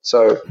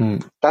 So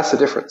that's the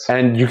difference.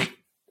 And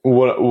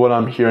what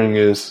I'm hearing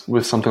is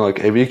with something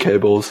like AV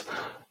cables,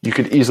 you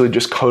could easily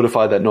just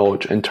codify that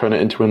knowledge and turn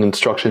it into an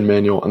instruction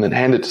manual and then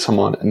hand it to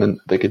someone and then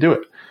they could do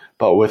it.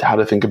 But with how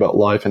to think about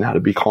life and how to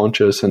be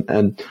conscious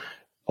and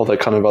all that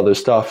kind of other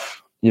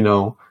stuff,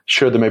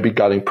 sure, there may be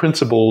guiding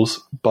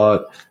principles,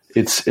 but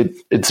it's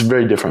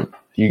very different.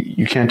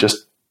 You can't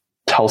just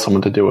tell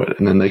someone to do it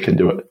and then they can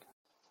do it.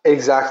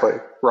 Exactly,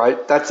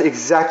 right? That's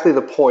exactly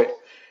the point.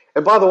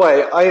 And by the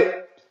way,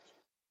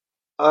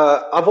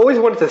 I've always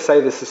wanted to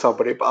say this to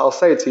somebody, but I'll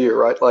say it to you,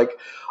 right? Like,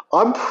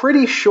 I'm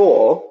fairly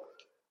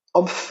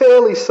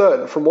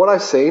certain from what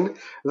I've seen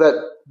that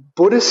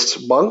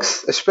Buddhist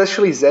monks,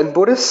 especially Zen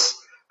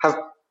Buddhists, have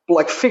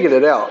like figured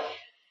it out. Do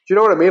you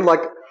know what I mean?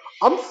 Like,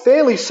 I'm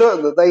fairly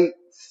certain that they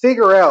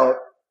figure out,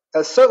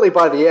 certainly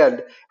by the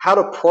end, how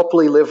to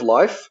properly live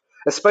life,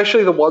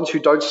 especially the ones who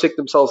don't stick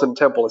themselves in a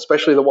temple,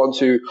 especially the ones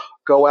who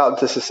go out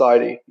into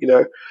society,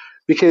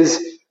 because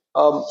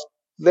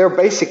their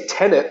basic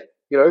tenet,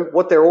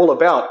 what they're all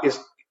about is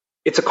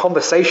it's a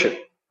conversation,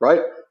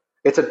 right?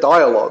 It's a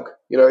dialogue.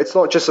 It's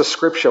not just a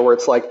scripture where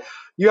it's like,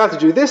 you have to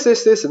do this,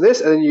 this, this, and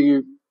this, and then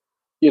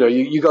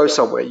you go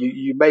somewhere,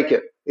 you make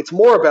it. It's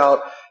more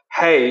about,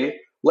 hey,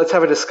 let's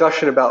have a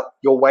discussion about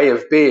your way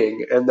of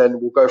being, and then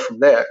we'll go from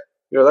there.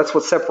 That's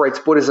what separates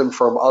Buddhism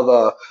from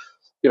other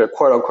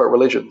quote unquote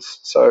religions.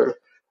 So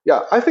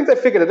yeah, I think they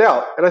figured it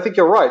out, and I think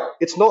you're right.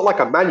 It's not like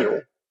a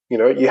manual.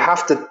 You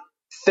have to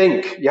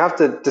think, you have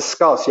to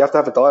discuss, you have to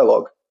have a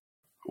dialogue.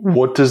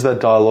 What does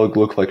that dialogue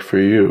look like for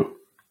you,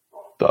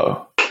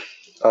 though?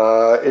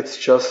 It's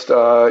just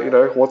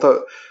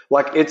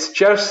it's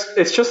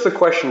just the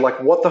question,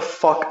 like, what the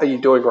fuck are you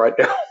doing right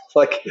now?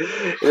 Like,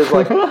 it's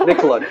like,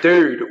 Nicola,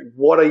 dude,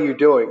 what are you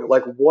doing?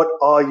 Like, what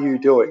are you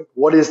doing?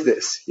 What is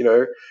this?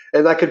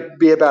 And that could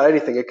be about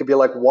anything. It could be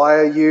like, why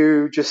are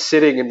you just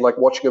sitting and like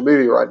watching a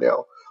movie right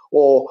now?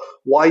 Or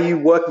why are you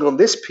working on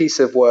this piece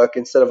of work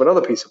instead of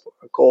another piece of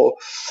work? Or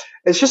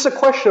it's just a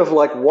question of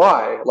like,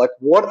 why? Like,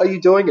 what are you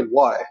doing and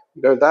why?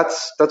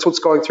 That's what's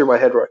going through my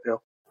head right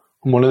now.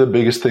 One of the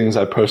biggest things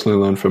I personally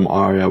learned from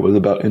Arya was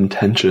about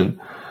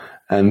intention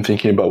and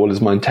thinking about what is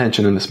my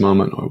intention in this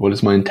moment, or what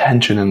is my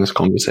intention in this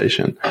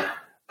conversation.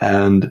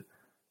 And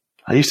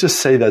I used to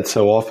say that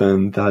so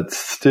often that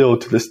still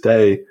to this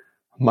day,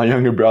 my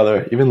younger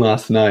brother, even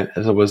last night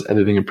as I was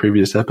editing a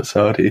previous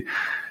episode,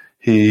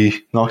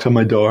 he knocked on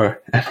my door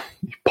and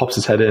he pops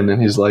his head in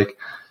and he's like,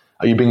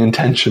 "Are you being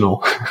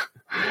intentional?"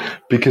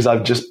 Because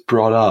I've just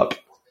brought up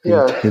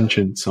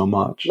intention so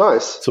much.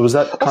 Nice. So was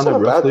that kind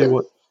of roughly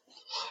what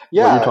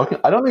you're talking?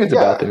 I don't think it's a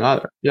bad thing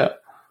either. Yeah.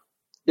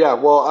 Yeah,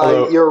 well,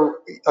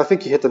 I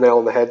think you hit the nail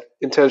on the head.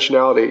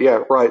 Intentionality,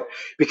 yeah, right.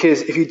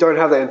 Because if you don't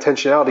have that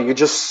intentionality, you're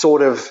just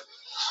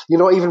you're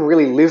not even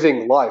really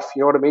living life. You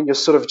know what I mean? You're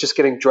sort of just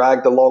getting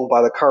dragged along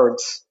by the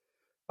currents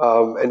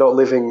and not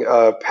living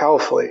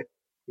powerfully.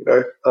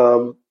 So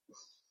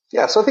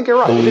I think you're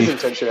right. It is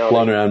intentionality.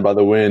 Blown around by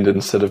the wind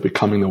instead of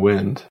becoming the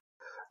wind.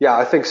 Yeah,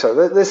 I think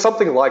so. There's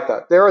something like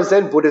that. There are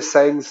Zen Buddhist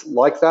sayings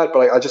like that,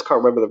 but I just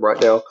can't remember them right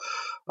now.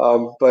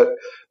 But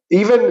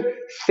even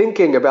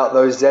thinking about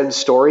those Zen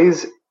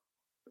stories,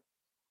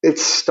 it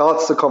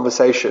starts the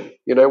conversation.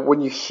 When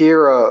you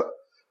hear a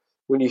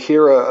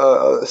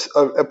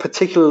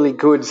particularly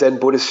good Zen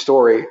Buddhist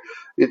story,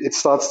 it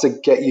starts to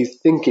get you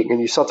thinking,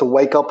 and you start to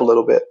wake up a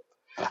little bit.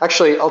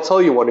 Actually, I'll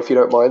tell you one if you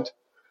don't mind.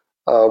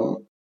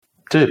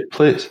 Dude,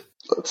 please.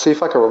 Let's see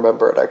if I can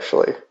remember it,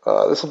 actually.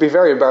 This will be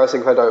very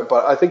embarrassing if I don't,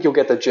 but I think you'll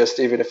get the gist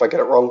even if I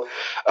get it wrong.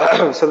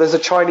 So there's a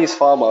Chinese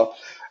farmer,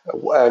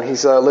 and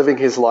he's living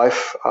his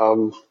life.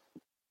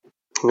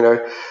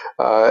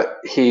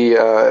 He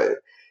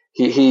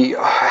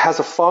has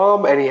a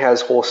farm and he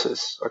has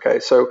horses. Okay,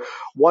 so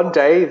one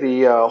day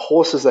the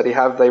horses that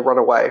they run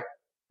away,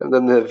 and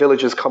then the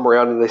villagers come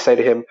around and they say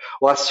to him,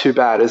 "Well, that's too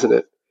bad, isn't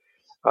it?"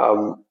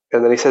 And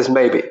then he says,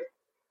 "Maybe."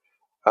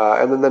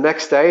 And then the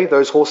next day,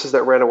 those horses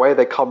that ran away,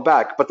 they come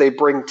back, but they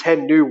bring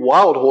 10 new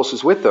wild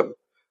horses with them.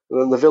 And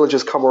then the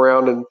villagers come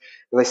around and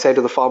they say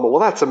to the farmer,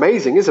 "Well, that's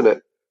amazing, isn't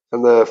it?"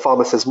 And the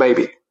farmer says,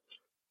 "Maybe."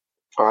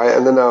 All right,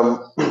 and then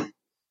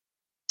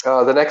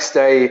the next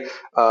day,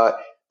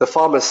 the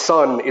farmer's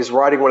son is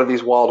riding one of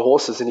these wild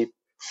horses and he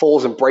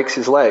falls and breaks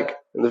his leg.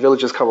 And the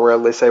villagers come around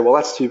and they say, "Well,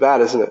 that's too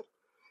bad, isn't it?"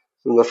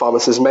 And the farmer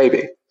says,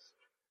 "Maybe."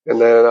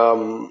 And then,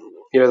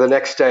 the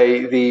next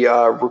day, the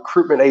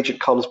recruitment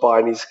agent comes by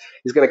and he's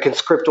going to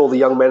conscript all the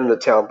young men in the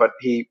town, but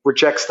he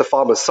rejects the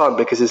farmer's son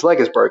because his leg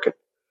is broken.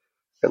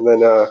 And then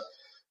the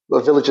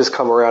villagers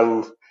come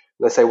around and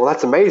they say, "Well,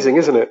 that's amazing,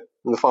 isn't it?"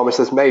 And the farmer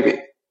says, "Maybe."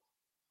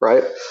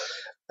 Right?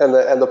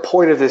 And the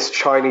point of this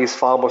Chinese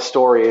farmer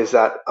story is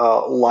that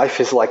life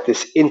is like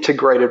this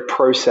integrated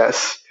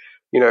process,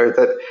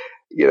 that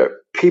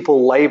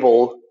people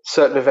label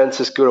certain events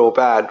as good or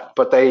bad,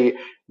 but they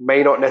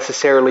may not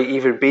necessarily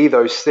even be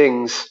those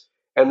things,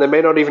 and they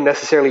may not even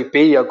necessarily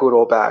be a good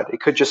or bad.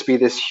 It could just be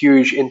this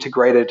huge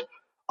integrated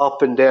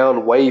up and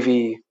down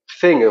wavy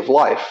thing of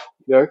life,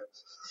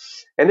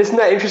 And isn't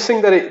that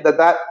interesting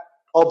that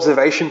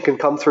observation can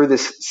come through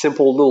this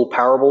simple little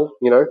parable,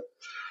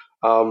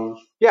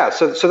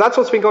 So that's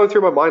what's been going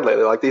through my mind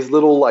lately, like these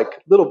little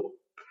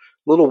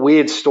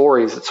weird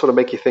stories that sort of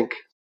make you think.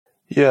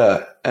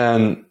 Yeah,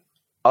 and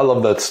I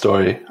love that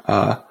story.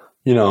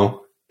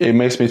 It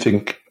makes me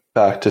think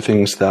back to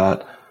things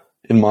that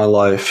in my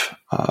life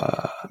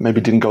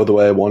maybe didn't go the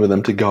way I wanted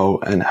them to go,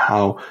 and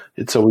how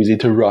it's so easy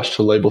to rush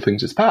to label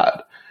things as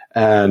bad.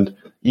 And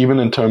even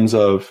in terms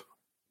of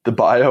the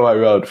bio I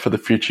wrote for the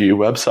Future You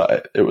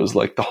website, it was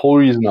like the whole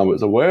reason I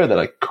was aware that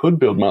I could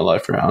build my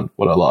life around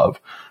what I love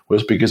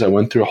was because I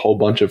went through a whole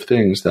bunch of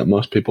things that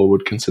most people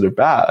would consider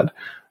bad,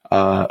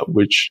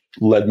 which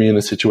led me in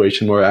a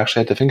situation where I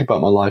actually had to think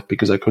about my life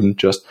because I couldn't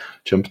just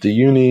jump to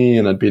uni,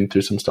 and I'd been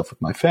through some stuff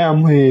with my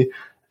family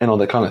and all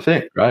that kind of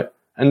thing, right?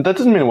 And that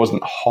doesn't mean it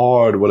wasn't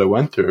hard what I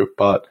went through,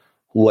 but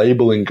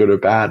labeling good or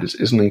bad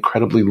is an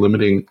incredibly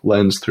limiting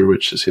lens through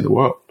which to see the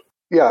world.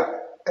 Yeah,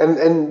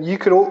 and you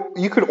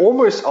could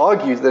almost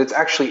argue that it's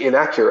actually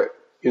inaccurate.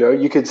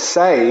 You could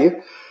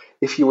say,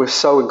 if you were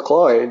so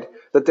inclined,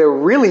 that there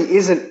really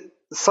isn't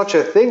such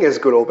a thing as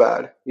good or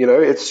bad.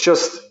 It's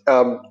just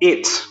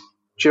it.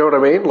 Do you know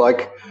what I mean?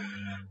 Like,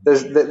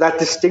 there's that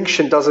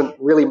distinction doesn't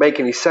really make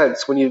any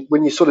sense when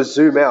you sort of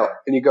zoom out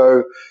and you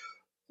go,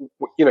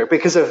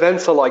 because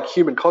events are like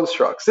human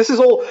constructs. This is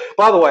all,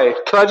 by the way,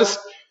 can I just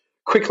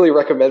quickly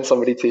recommend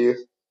somebody to you?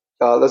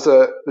 There's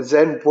a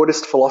Zen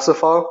Buddhist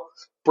philosopher,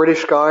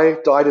 British guy,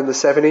 died in the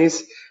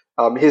 70s.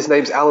 His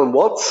name's Alan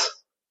Watts.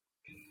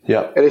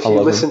 Yeah, and if you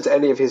listen to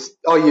any of his,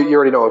 you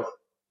already know him.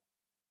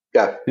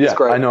 Yeah, he's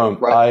great. I know him.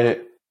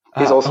 Right?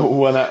 He's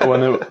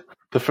awesome.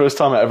 The first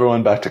time I ever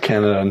went back to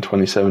Canada in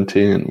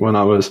 2017, when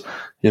I was,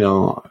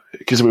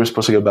 because we were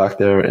supposed to go back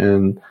there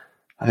in,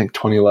 I think,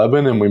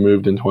 2011, and we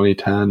moved in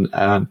 2010,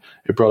 and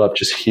it brought up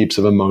just heaps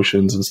of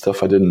emotions and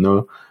stuff I didn't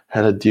know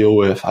how to deal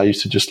with. I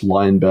used to just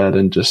lie in bed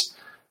and just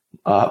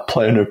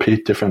play and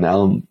repeat different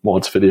Alan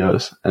Watts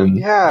videos,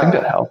 and I think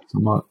that helped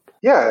somewhat.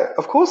 Yeah,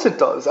 of course it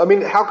does. I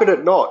mean, how could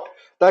it not?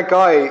 That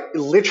guy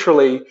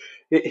literally,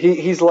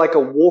 he's like a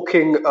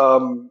walking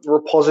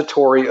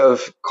repository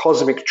of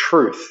cosmic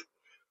truth,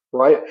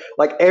 right?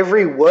 Like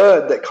every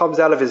word that comes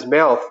out of his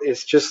mouth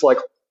is just like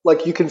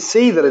you can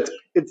see that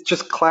it's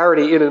just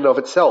clarity in and of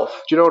itself.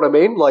 Do you know what I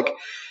mean? Like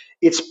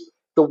it's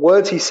the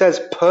words he says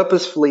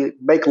purposefully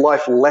make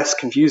life less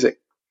confusing,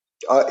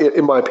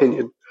 in my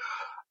opinion.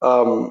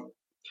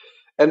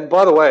 And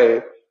by the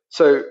way,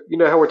 so you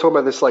know how we're talking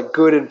about this like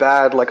good and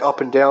bad, like up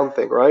and down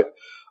thing, right?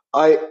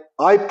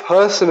 I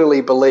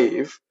personally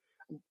believe,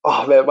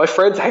 oh man, my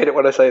friends hate it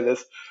when I say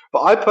this,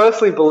 but I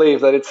personally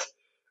believe that it's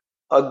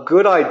a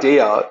good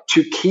idea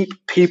to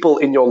keep people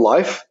in your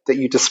life that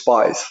you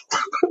despise.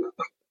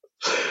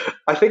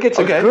 I think it's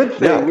a good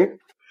thing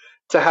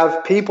to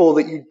have people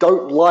that you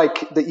don't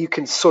like, that you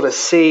can sort of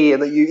see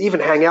and that you even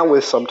hang out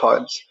with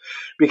sometimes,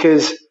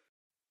 because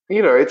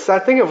it's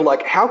that thing of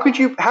like, how could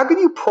you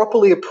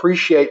properly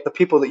appreciate the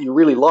people that you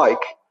really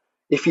like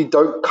if you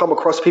don't come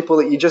across people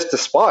that you just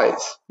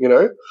despise?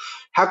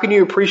 How can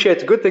you appreciate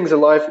the good things in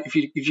life if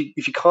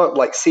you can't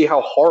like see how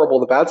horrible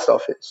the bad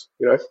stuff is?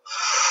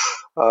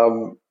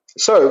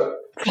 So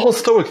the whole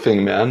Stoic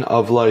thing, man,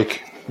 of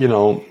like,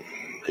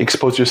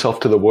 expose yourself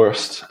to the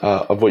worst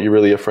of what you're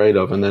really afraid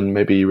of, and then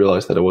maybe you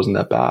realize that it wasn't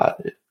that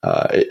bad.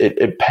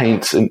 It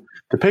paints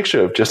the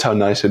picture of just how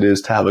nice it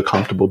is to have a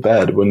comfortable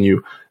bed when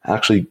you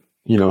actually,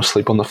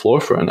 sleep on the floor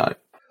for a night.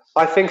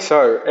 I think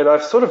so. And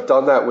I've sort of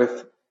done that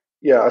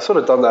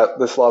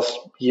this last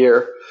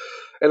year.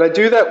 And I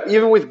do that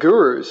even with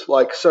gurus.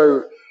 Like,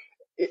 so,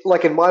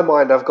 like in my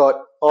mind, I've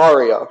got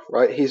Arya,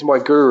 right? He's my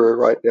guru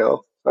right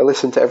now. I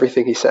listen to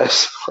everything he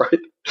says, right?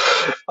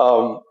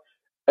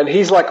 And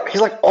he's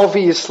like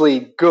obviously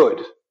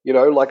good,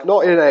 like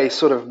not in a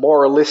sort of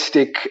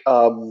moralistic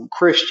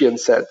Christian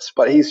sense,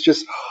 but he's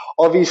just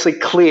obviously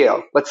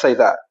clear. Let's say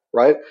that,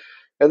 right?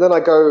 And then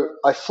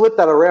I flip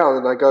that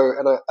around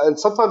and and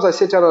sometimes I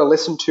sit down and I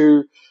listen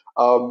to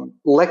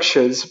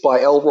lectures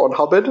by L. Ron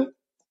Hubbard. Do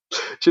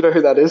you know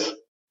who that is?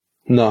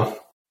 No.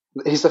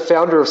 He's the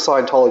founder of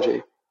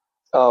Scientology.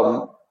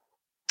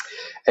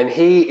 And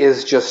he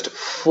is just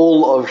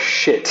full of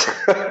shit.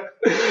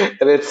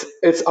 And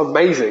it's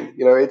amazing.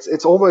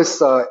 It's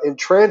almost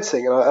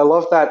entrancing. And I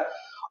love that.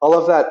 I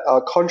love that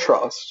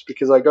contrast,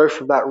 because I go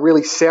from that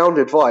really sound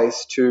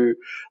advice to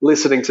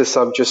listening to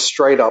some just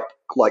straight up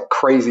like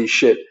crazy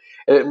shit.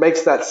 And it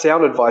makes that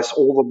sound advice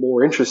all the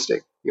more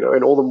interesting,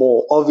 and all the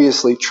more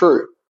obviously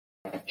true.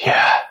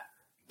 Yeah,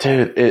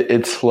 dude,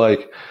 it's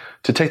like,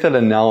 to take that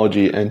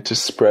analogy and to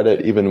spread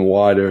it even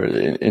wider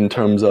in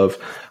terms of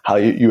how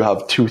you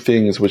have two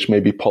things which may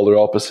be polar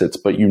opposites,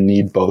 but you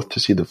need both to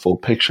see the full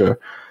picture.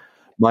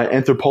 My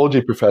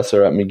anthropology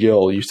professor at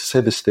McGill used to say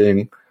this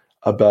thing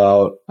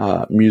about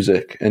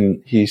music.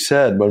 And he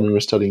said when we were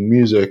studying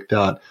music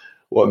that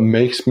what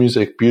makes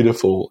music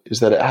beautiful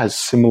is that it has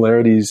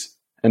similarities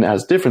and it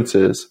has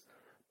differences.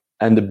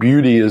 And the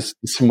beauty is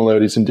the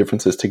similarities and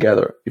differences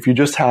together. If you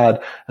just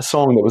had a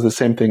song that was the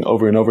same thing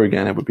over and over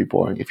again, it would be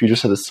boring. If you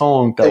just had a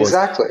song that was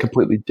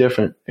completely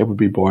different, it would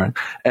be boring.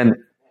 And,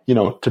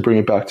 to bring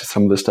it back to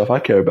some of the stuff I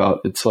care about,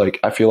 it's like,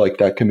 I feel like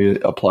that can be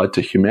applied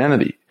to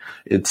humanity.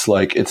 It's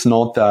like, it's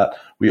not that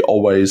we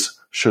always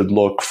should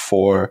look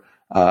for,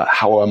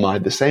 how am I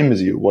the same as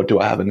you? What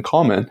do I have in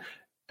common?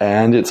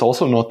 And it's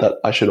also not that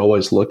I should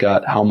always look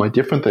at how am I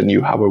different than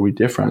you? How are we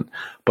different?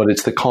 But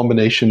it's the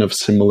combination of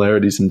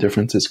similarities and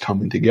differences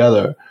coming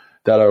together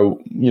that are,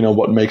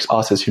 what makes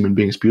us as human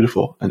beings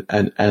beautiful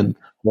and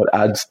what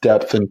adds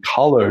depth and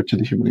color to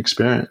the human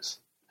experience.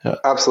 Yeah.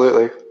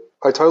 Absolutely.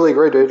 I totally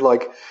agree, dude.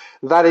 Like,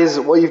 that is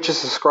what you've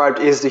just described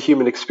is the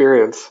human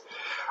experience.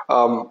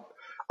 I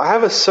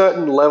have a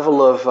certain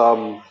level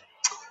of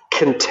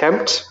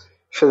contempt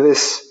for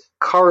this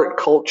current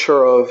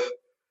culture of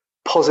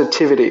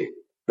positivity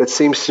that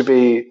seems to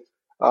be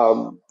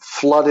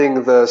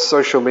flooding the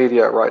social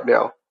media right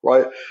now,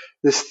 right?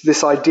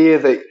 This idea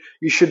that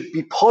you should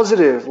be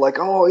positive, like,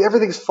 oh,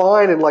 everything's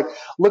fine, and like,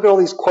 look at all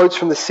these quotes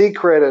from The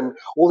Secret and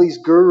all these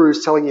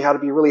gurus telling you how to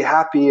be really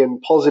happy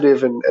and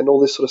positive and all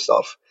this sort of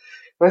stuff.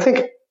 And I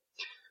think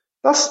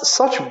that's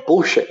such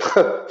bullshit.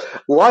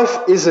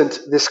 Life isn't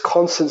this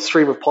constant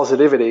stream of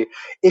positivity.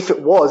 If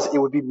it was, it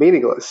would be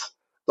meaningless.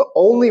 The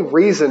only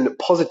reason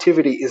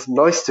positivity is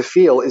nice to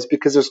feel is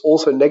because there's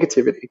also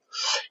negativity.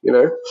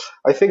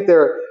 I think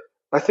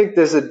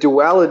there's a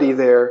duality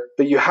there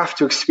that you have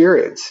to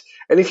experience.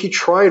 And if you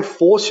try and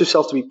force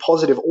yourself to be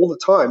positive all the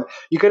time,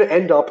 you're going to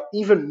end up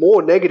even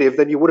more negative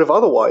than you would have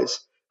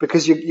otherwise,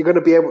 because you're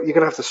going to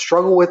have to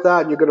struggle with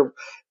that, and you're going to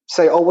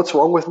say, oh, what's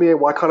wrong with me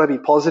and why can't I be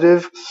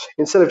positive?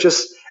 Instead of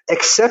just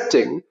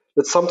accepting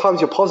that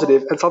sometimes you're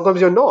positive and sometimes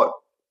you're not,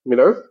 you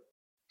know?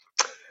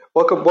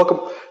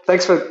 Welcome.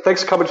 Thanks for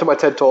coming to my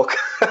TED Talk.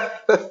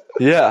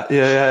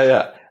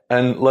 Yeah.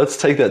 And let's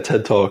take that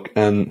TED Talk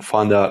and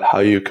find out how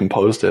you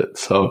composed it.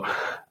 So,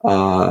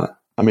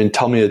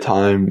 tell me a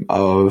time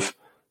of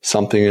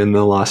something in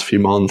the last few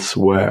months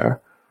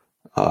where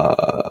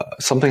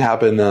something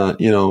happened that,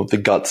 the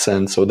gut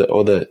sense or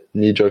the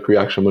knee-jerk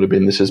reaction would have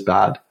been, this is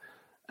bad,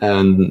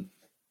 and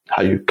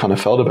how you kind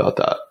of felt about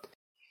that.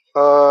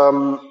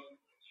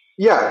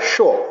 Yeah,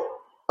 sure.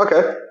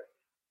 Okay.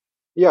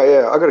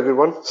 Yeah, I got a good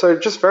one. So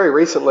just very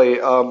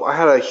recently, I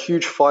had a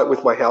huge fight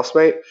with my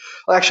housemate.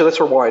 Actually, let's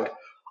rewind.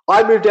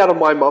 I moved out of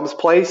my mum's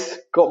place,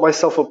 got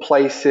myself a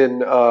place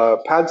in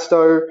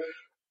Padstow,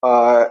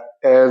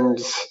 and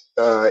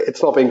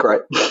it's not been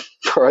great.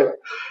 Right.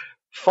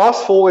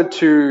 Fast forward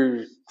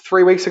to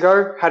 3 weeks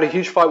ago, had a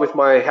huge fight with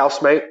my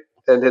housemate,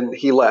 and then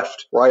he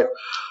left. Right.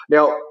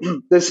 Now,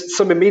 there's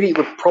some immediate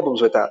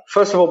problems with that.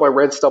 First of all, my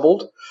rent's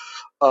doubled.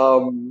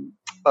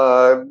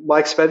 My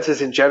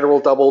expenses in general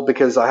doubled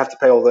because I have to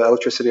pay all the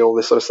electricity and all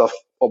this sort of stuff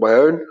on my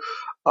own.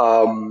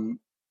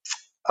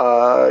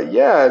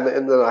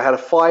 And then I had a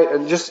fight,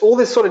 and just all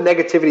this sort of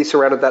negativity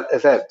surrounded that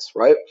event,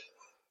 right?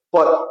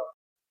 But,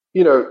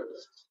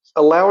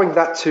 allowing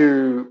that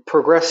to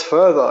progress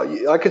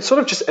further, I could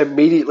sort of just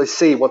immediately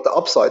see what the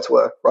upsides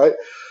were, right?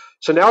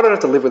 So now I don't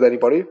have to live with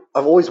anybody.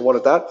 I've always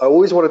wanted that. I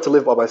always wanted to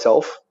live by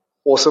myself.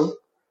 Awesome,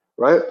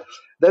 right?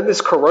 Then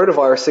this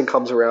coronavirus thing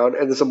comes around,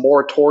 and there's a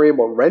moratorium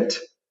on rent.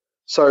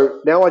 So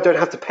now I don't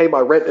have to pay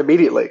my rent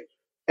immediately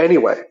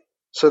anyway.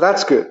 So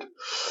that's good.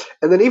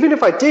 And then even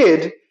if I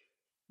did,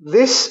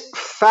 this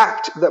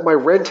fact that my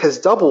rent has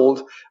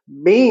doubled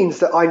means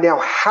that I now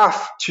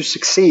have to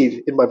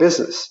succeed in my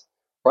business,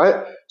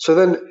 right? So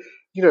then,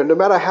 no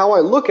matter how I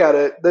look at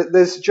it,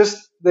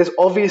 there's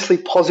obviously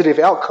positive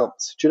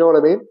outcomes. Do you know what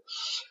I mean?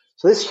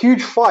 So this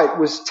huge fight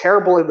was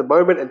terrible in the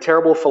moment and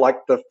terrible for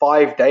like the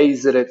 5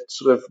 days that it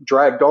sort of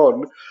dragged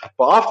on.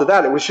 But after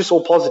that, it was just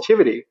all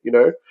positivity,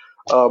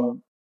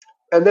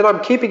 and then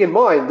I'm keeping in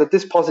mind that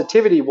this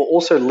positivity will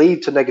also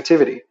lead to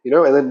negativity,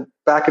 and then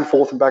back and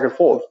forth and back and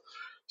forth.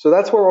 So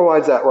that's where my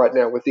mind's at right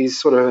now with these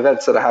sort of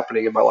events that are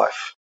happening in my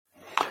life.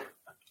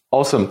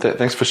 Awesome.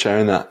 Thanks for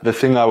sharing that. The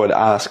thing I would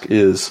ask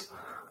is,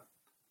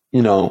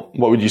 what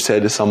would you say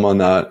to someone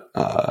that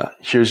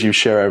hears you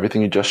share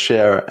everything you just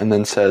share and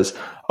then says,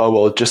 oh,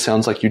 well, it just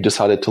sounds like you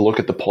decided to look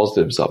at the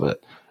positives of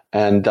it.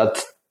 And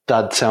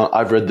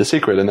I've read The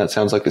Secret, and that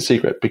sounds like The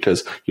Secret,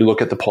 because you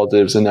look at the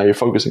positives and now you're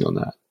focusing on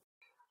that.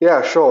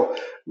 Yeah, sure.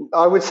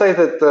 I would say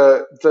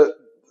that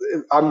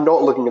I'm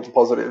not looking at the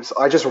positives.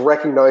 I just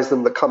recognize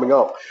them that coming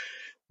up.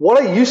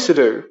 What I used to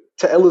do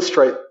to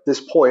illustrate this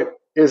point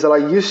is that I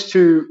used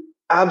to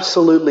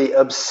absolutely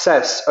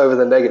obsess over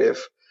the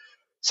negative.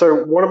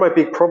 So one of my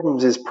big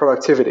problems is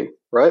productivity,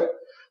 right?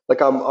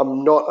 Like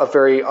I'm not a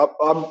very,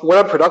 when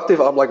I'm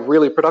productive, I'm like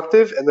really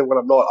productive. And then when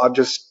I'm not, I'm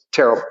just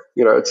terrible.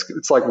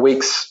 It's like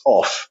weeks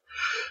off.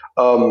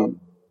 And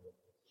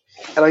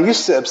I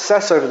used to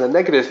obsess over the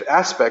negative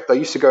aspect. I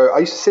used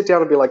to sit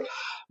down and be like,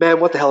 man,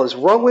 what the hell is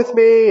wrong with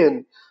me?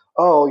 And,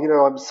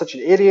 I'm such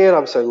an idiot.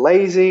 I'm so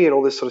lazy and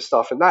all this sort of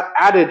stuff. And that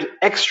added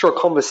extra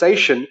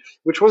conversation,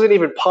 which wasn't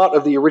even part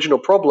of the original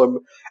problem,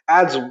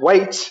 adds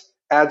weight,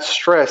 adds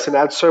stress, and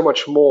adds so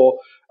much more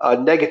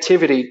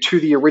negativity to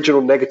the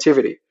original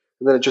negativity.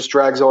 And then it just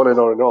drags on and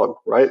on and on,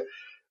 right?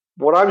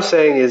 What I'm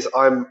saying is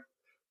I'm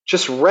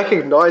just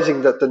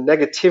recognizing that the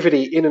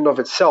negativity in and of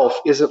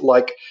itself isn't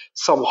like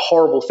some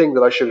horrible thing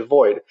that I should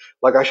avoid.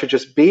 Like I should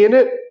just be in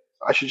it.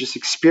 I should just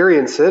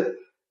experience it.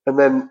 And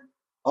then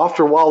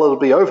after a while, it'll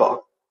be over,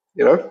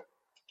 And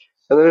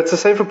then it's the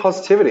same for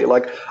positivity.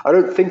 Like I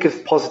don't think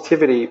of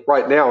positivity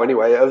right now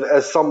anyway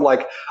as some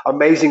like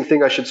amazing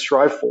thing I should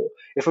strive for.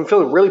 If I'm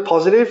feeling really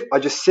positive, I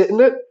just sit in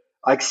it,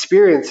 I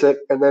experience it.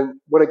 And then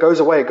when it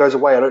goes away, it goes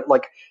away. I don't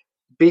like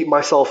beat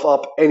myself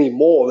up any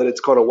more that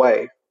it's gone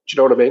away. Do you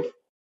know what I mean?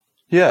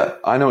 Yeah,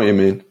 I know what you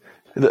mean.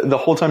 The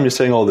whole time you're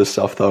saying all this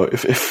stuff, though,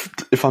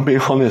 if I'm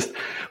being honest,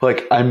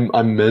 like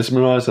I'm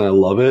mesmerized and I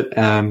love it,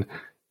 and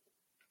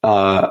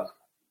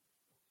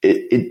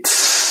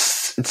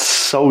it's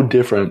so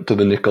different to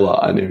the Nicola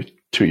I knew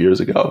 2 years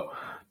ago.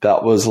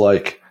 That was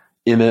like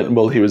in it.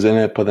 Well, he was in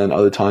it, but then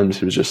other times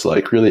he was just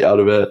like really out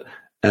of it,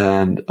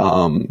 and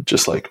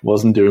just like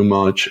wasn't doing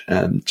much,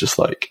 and just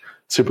like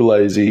super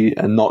lazy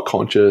and not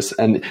conscious.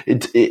 And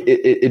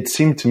it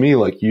seemed to me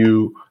like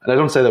you, and I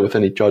don't say that with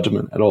any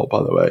judgment at all,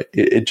 by the way.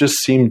 It just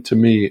seemed to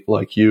me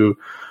like you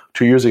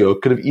 2 years ago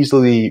could have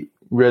easily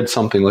read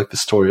something like the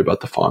story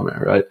about the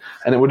farmer, right?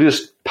 And it would have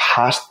just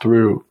passed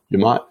through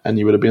your mind, and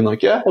you would have been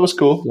like, yeah, that was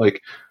cool.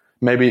 Like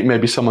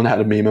maybe someone had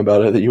a meme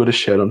about it that you would have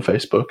shared on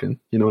Facebook, and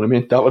you know what I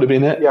mean? That would have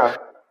been it. Yeah.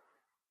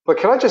 But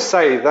can I just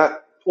say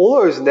that all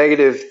those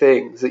negative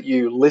things that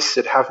you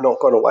listed have not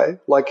gone away?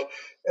 Like,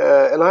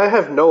 and I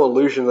have no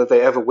illusion that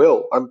they ever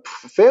will. I'm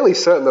fairly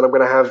certain that I'm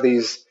going to have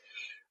these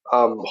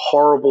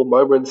horrible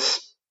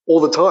moments all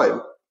the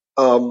time.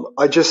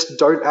 I just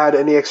don't add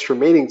any extra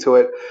meaning to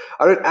it.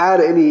 I don't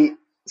add any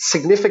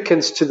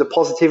significance to the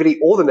positivity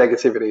or the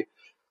negativity,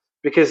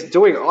 because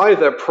doing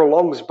either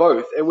prolongs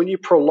both. And when you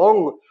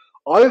prolong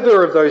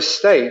either of those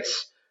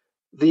states,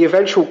 the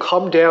eventual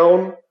come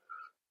down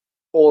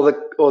or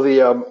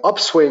the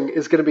upswing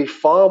is going to be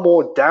far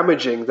more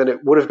damaging than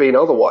it would have been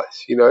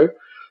otherwise.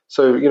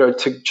 So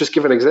to just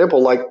give an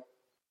example, like,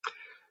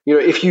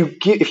 if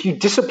you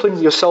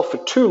discipline yourself for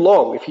too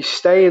long, if you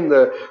stay in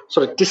the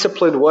sort of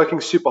disciplined,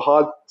 working super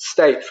hard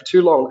state for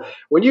too long,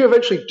 when you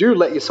eventually do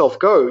let yourself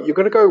go, you're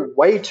going to go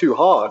way too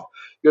hard.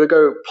 You're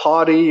going to go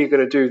party, you're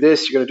going to do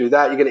this, you're going to do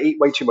that, you're going to eat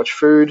way too much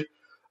food,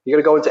 you're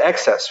going to go into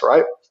excess,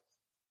 right?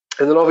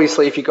 And then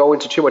obviously if you go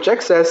into too much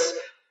excess,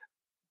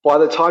 by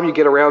the time you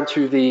get around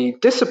to the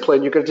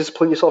discipline, you're going to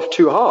discipline yourself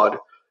too hard,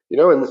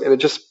 and it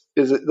just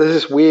is, there's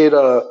this weird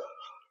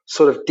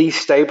sort of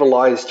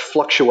destabilized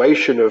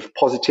fluctuation of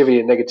positivity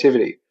and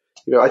negativity.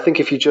 I think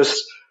if you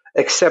just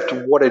accept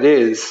what it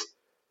is,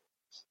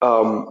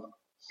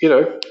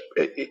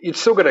 it's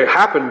still going to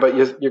happen, but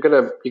you're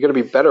going to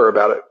be better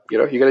about it.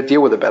 You're going to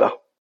deal with it better.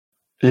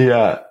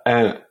 Yeah,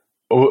 and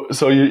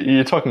so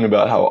you're talking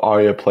about how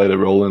Arya played a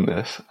role in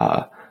this.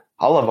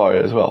 I love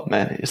Arya as well,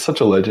 man. He's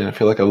such a legend. I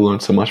feel like I've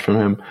learned so much from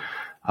him.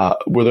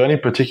 Were there any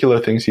particular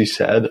things he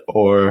said,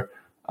 or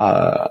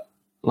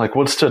like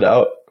what stood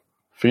out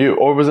for you,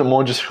 or was it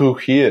more just who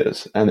he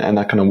is, and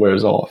that kind of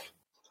wears off?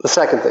 The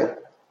second thing,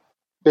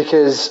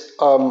 because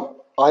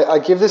I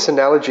give this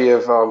analogy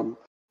of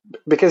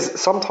because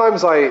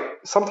sometimes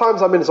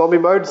I'm in zombie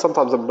mode,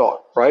 sometimes I'm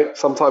not, right?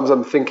 Sometimes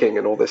I'm thinking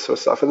and all this sort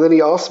of stuff. And then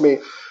he asked me,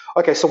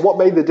 okay, so what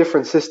made the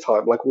difference this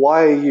time? Like,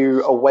 why are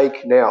you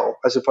awake now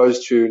as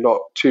opposed to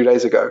not 2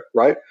 days ago,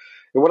 right?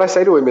 And what I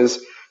say to him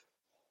is,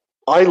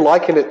 I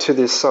liken it to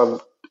this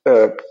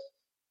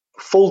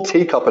full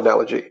teacup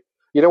analogy.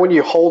 When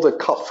you hold a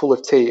cup full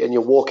of tea and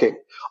you're walking,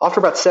 after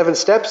about 7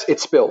 steps, it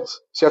spills.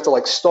 So you have to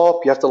like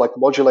stop, you have to like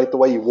modulate the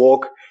way you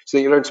walk so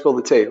that you don't spill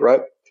the tea,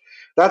 right?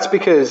 That's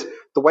because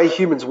the way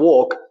humans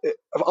walk,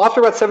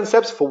 after about 7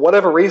 steps, for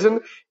whatever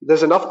reason,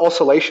 there's enough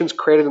oscillations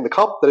created in the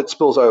cup that it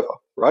spills over,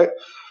 right?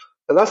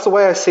 And that's the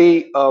way I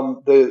see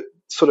the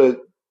sort of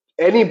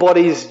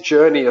anybody's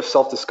journey of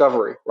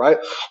self-discovery, right?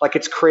 Like,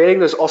 it's creating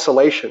those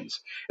oscillations.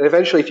 And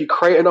eventually, if you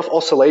create enough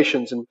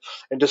oscillations and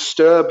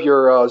disturb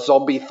your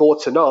zombie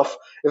thoughts enough,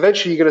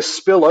 eventually you're going to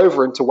spill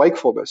over into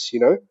wakefulness,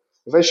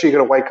 Eventually you're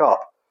going to wake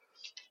up.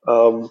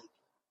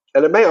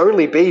 And it may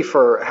only be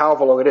for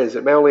however long it is.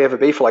 It may only ever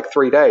be for like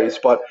 3 days.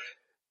 But,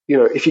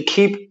 if you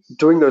keep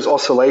doing those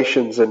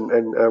oscillations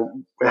and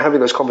having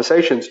those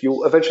conversations,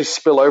 you'll eventually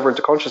spill over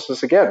into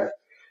consciousness again.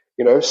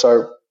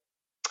 So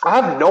I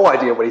have no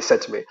idea what he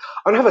said to me.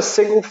 I don't have a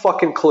single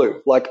fucking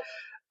clue. Like,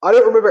 I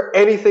don't remember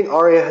anything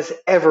Arya has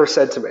ever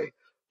said to me.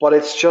 But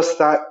it's just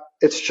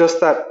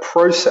that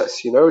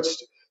process,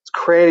 It's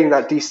creating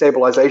that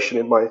destabilization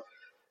in my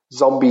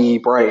zombie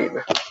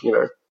brain,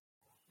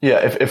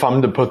 Yeah, if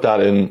I'm to put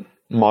that in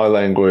my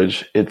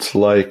language, it's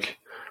like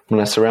when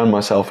I surround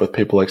myself with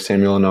people like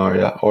Samuel and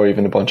Arya, or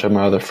even a bunch of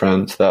my other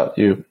friends that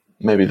you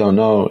maybe don't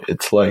know,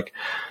 it's like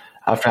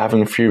after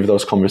having a few of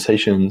those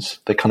conversations,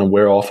 they kind of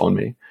wear off on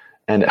me.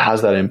 And it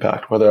has that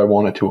impact, whether I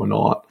want it to or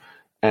not.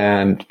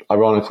 And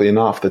ironically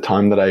enough, the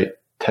time that I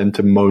tend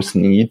to most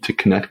need to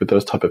connect with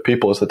those type of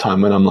people is the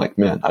time when I'm like,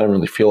 man, I don't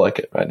really feel like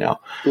it right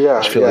now. Yeah,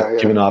 I just feel like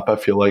giving up. I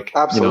feel like,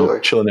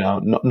 chilling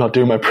out, not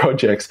doing my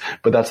projects.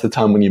 But that's the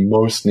time when you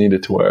most need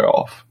it to wear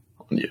off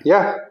on you.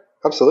 Yeah,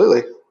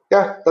 absolutely.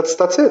 Yeah,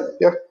 that's it.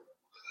 Yeah,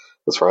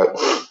 that's right.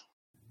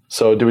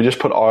 So do we just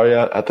put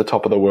Arya at the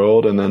top of the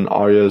world, and then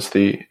Arya is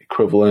the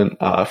equivalent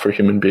for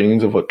human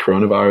beings of what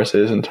coronavirus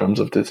is in terms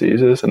of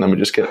diseases, and then we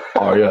just get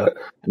Arya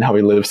and how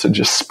he lives to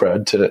just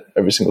spread to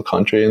every single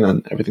country, and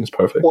then everything's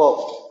perfect?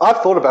 Well,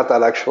 I've thought about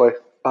that actually.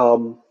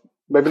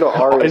 Maybe not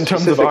Arya in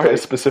terms of Arya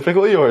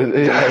specifically, or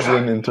as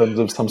in terms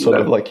of some sort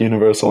of like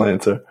universal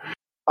answer?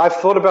 I've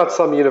thought about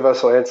some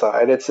universal answer,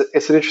 and it's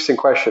an interesting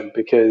question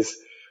because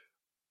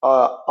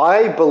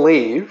I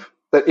believe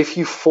that if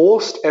you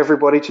forced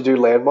everybody to do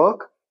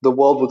Landmark, the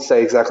world would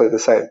stay exactly the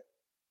same,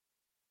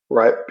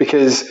 right?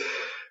 Because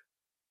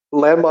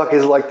Landmark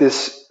is like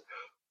this,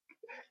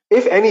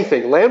 if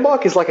anything,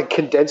 Landmark is like a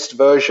condensed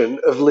version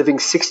of living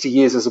 60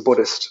 years as a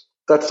Buddhist.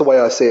 That's the way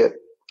I see it.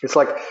 It's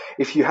like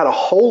if you had a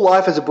whole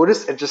life as a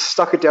Buddhist and just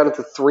stuck it down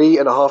into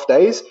 3.5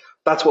 days,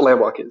 that's what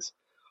Landmark is.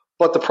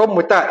 But the problem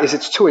with that is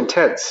it's too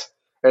intense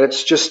and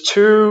it's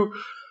too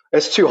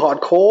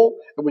hardcore.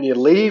 And when you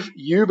leave,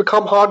 you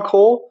become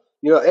hardcore.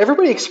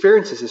 Everybody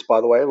experiences this,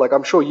 by the way. Like,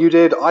 I'm sure you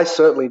did. I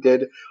certainly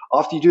did.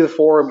 After you do the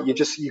forum,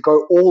 you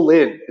go all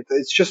in.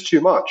 It's just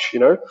too much,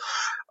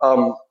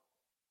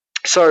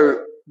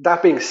 So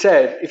that being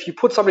said, if you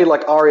put somebody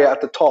like Arya at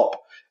the top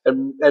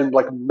and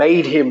like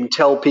made him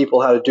tell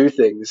people how to do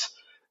things,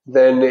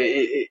 then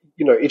it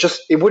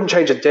wouldn't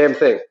change a damn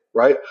thing,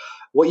 right?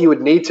 What you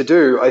would need to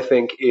do, I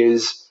think,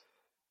 is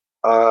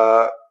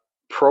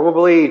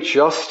probably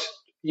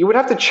you would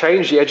have to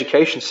change the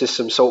education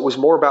system so it was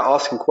more about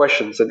asking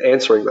questions and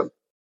answering them.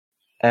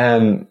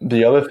 And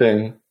the other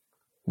thing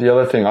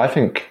I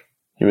think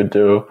you would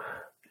do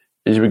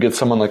is you would get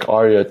someone like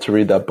Arya to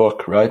read that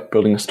book, right?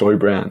 Building a Story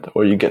Brand,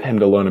 or you get him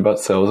to learn about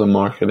sales and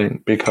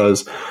marketing,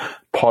 because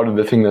part of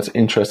the thing that's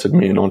interested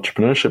me in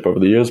entrepreneurship over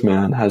the years,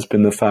 man, has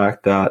been the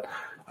fact that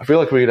I feel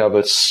like we could have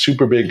a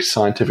super big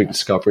scientific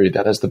discovery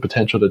that has the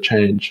potential to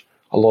change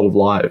a lot of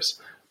lives.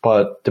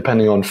 But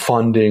depending on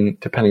funding,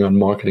 depending on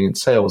marketing and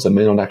sales, it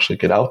may not actually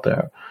get out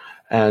there.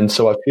 And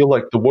so I feel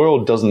like the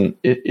world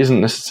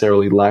isn't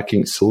necessarily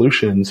lacking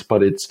solutions,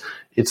 but it's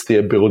the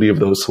ability of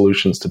those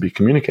solutions to be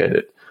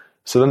communicated.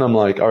 So then I'm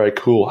like, all right,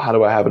 cool. How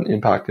do I have an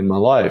impact in my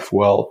life?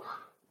 Well,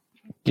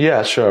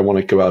 yeah, sure. I want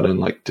to go out and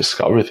like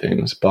discover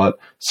things, but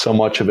so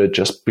much of it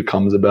just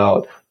becomes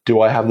about,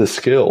 do I have the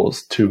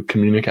skills to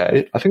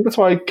communicate? I think that's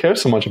why I care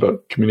so much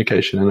about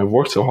communication, and I've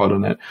worked so hard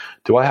on it.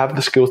 Do I have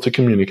the skills to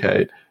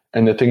communicate?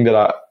 And the thing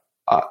that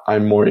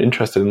I'm more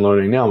interested in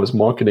learning now is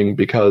marketing,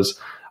 because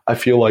I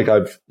feel like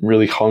I've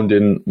really honed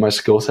in my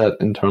skill set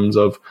in terms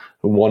of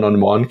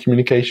one-on-one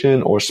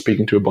communication or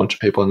speaking to a bunch of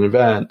people at an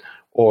event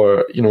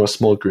or, a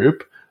small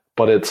group.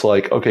 But it's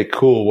like, okay,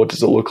 cool. What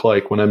does it look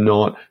like when I'm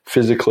not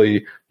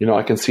physically,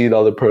 I can see the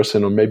other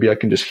person, or maybe I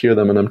can just hear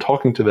them and I'm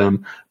talking to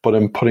them, but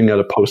I'm putting out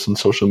a post on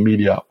social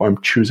media, or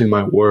I'm choosing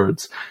my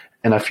words.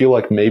 And I feel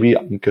like maybe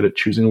I'm good at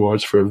choosing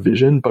words for a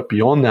vision. But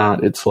beyond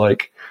that, it's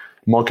like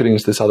marketing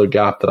is this other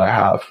gap that I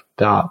have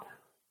that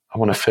I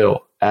want to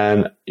fill.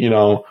 And,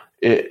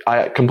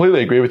 I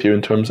completely agree with you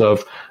in terms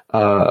of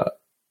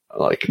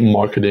like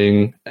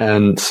marketing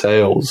and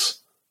sales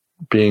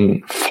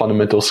being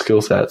fundamental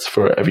skill sets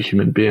for every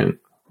human being,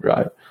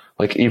 right?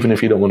 Like, even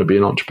if you don't want to be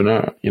an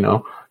entrepreneur, you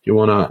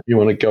want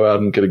to go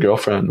out and get a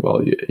girlfriend.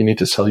 Well, you need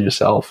to sell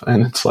yourself.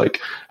 And it's like,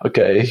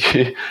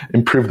 okay,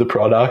 improve the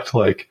product,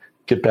 like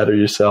get better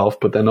yourself,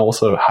 but then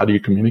also how do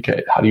you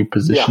communicate? How do you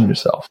position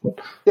yourself?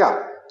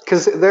 Yeah,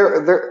 because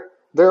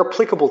they're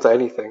applicable to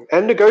anything.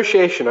 And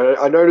negotiation,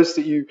 I noticed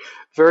that you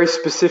very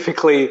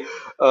specifically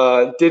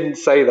didn't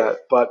say that,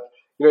 but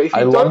if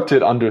you lumped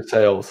it under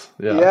sales.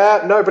 Yeah.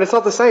 Yeah, no, but it's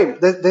not the same.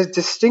 They're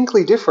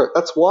distinctly different.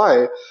 That's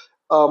why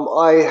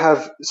I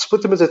have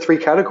split them into 3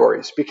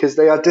 categories, because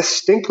they are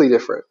distinctly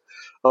different.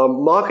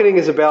 Marketing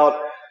is about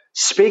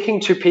speaking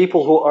to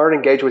people who aren't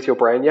engaged with your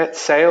brand yet.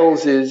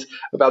 Sales is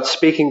about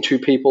speaking to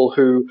people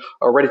who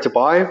are ready to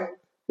buy.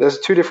 There's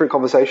 2 different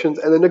conversations.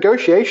 And the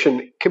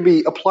negotiation can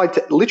be applied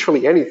to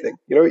literally anything,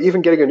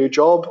 even getting a new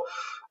job,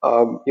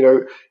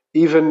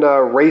 even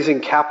raising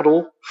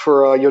capital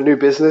for your new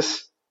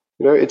business.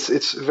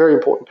 It's very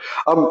important.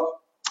 But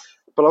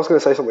I was going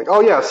to say something.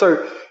 Oh yeah,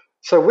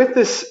 so with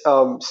this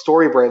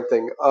story brand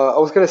thing, I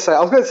was going to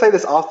say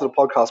this after the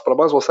podcast, but I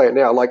might as well say it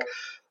now. Like,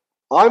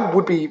 I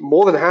would be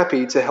more than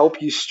happy to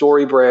help you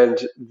story brand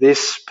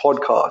this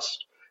podcast,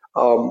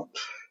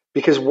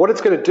 because what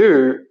it's going to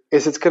do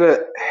is it's going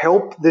to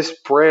help this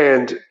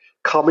brand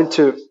come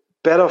into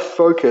better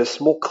focus,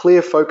 more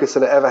clear focus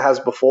than it ever has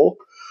before.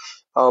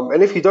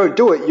 And if you don't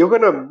do it, you're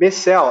going to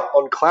miss out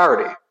on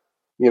clarity.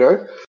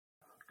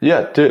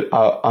 Yeah, dude,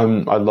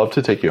 I'd love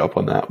to take you up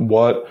on that.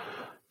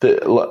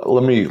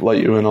 Let me let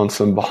you in on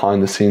some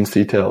behind the scenes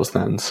details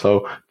then.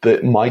 So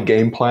my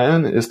game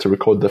plan is to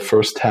record the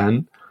first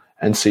 10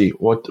 and see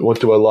what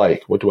do I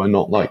like, what do I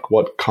not like,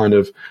 what kind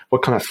of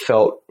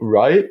felt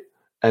right,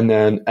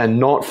 and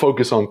not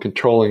focus on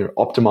controlling or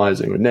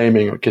optimizing or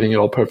naming or getting it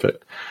all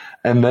perfect.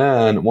 And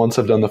then once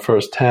I've done the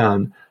first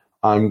 10,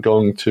 I'm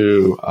going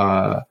to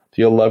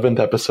the 11th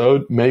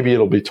episode, maybe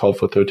it'll be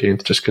 12th or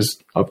 13th, just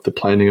because of the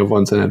planning of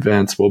ones in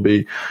advance, will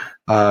be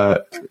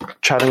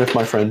chatting with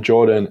my friend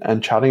Jordan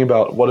and chatting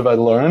about what have I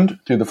learned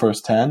through the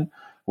first 10,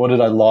 what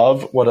did I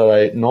love, what did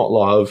I not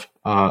love,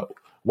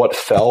 what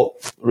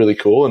felt really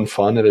cool and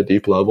fun at a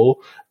deep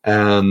level,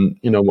 and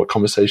what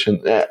conversation,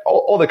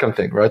 all that kind of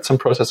thing, right? Some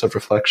process of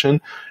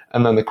reflection.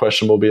 And then the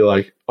question will be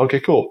like,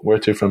 okay, cool, where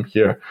to from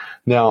here?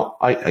 Now,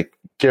 I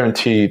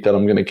guarantee that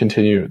I'm going to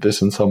continue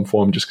this in some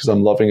form just because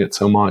I'm loving it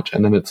so much.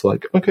 And then it's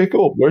like, okay,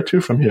 cool, where to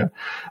from here?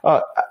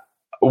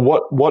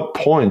 What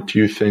point do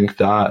you think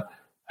that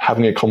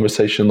having a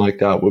conversation like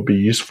that would be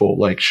useful?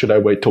 Like, should I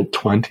wait till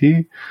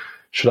 20?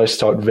 Should I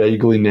start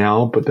vaguely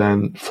now, but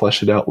then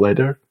flesh it out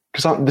later?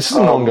 Because this is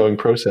an ongoing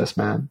process,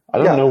 man. I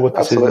don't know what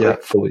this is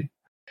yet fully.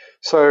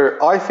 So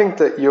I think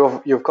that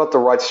you've got the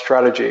right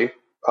strategy.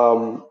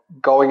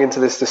 Going into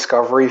this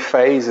discovery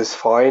phase is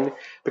fine,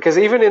 because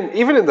even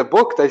in the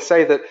book they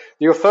say that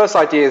your first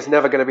idea is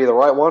never going to be the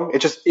right one.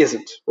 It just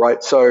isn't,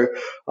 right? So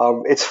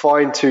it's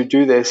fine to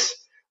do this.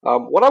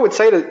 What I would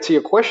say to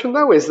your question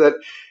though is that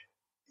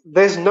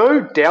there's no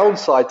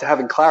downside to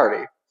having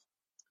clarity.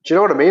 Do you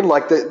know what I mean?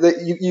 Like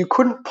you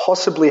couldn't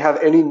possibly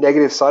have any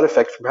negative side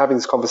effect from having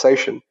this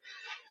conversation,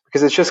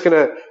 because it's just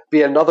going to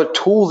be another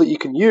tool that you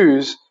can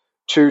use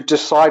to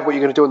decide what you're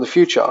going to do in the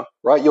future,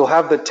 right? You'll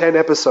have the 10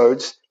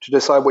 episodes to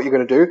decide what you're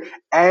going to do,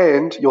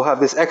 and you'll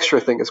have this extra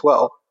thing as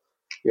well,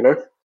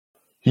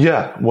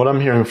 Yeah, what I'm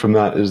hearing from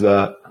that is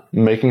that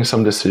making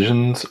some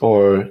decisions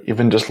or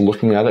even just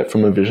looking at it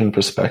from a vision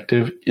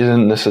perspective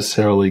isn't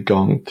necessarily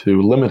going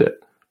to limit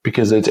it,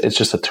 because it's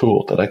just a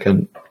tool that I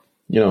can,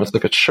 it's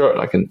like a shirt.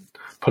 I can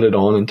put it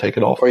on and take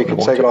it off. Or you can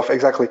take it off,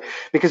 exactly.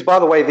 Because by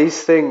the way,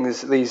 these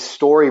things, these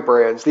story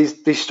brands,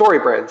 these story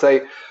brands,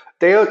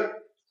 they are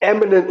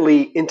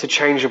eminently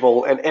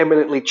interchangeable and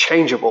eminently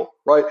changeable,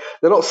 right?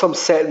 They're not some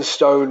set in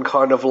stone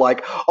kind of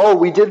like, oh,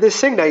 we did this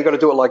thing, now you got to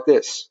do it like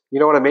this. You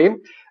know what I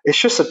mean?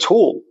 It's just a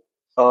tool,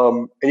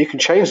 and you can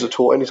change the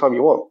tool anytime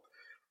you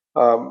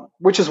want.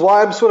 Which is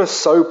why I'm sort of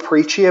so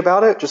preachy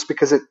about it, just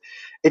because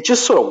it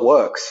just sort of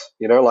works,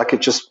 like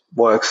it just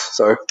works.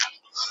 So.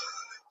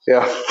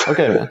 Yeah.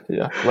 Okay, man.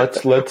 Yeah.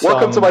 Let's.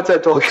 Welcome to my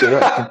TED Talk.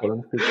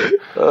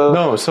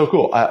 No, so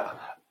cool.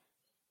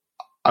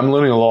 I'm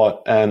learning a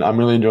lot, and I'm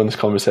really enjoying this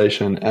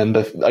conversation. And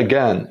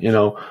again,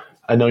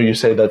 I know you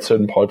say that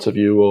certain parts of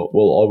you will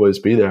always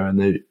be there, and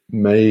they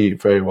may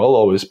very well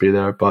always be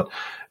there. But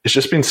it's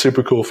just been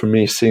super cool for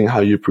me seeing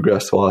how you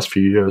progressed the last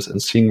few years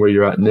and seeing where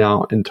you're at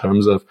now in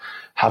terms of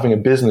having a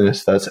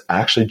business that's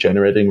actually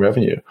generating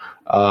revenue.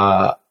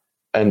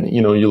 And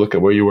you look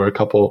at where you were a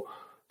couple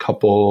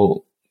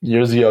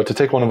years ago. To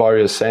take one of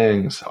Arya's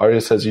sayings,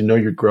 Arya says,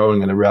 you're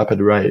growing at a rapid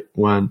rate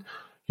when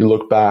you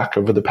look back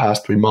over the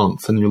past 3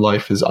 months and your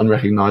life is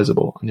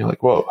unrecognizable. And you're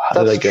like, whoa,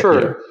 how did I get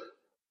here?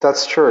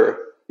 That's true.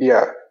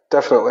 Yeah,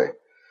 definitely.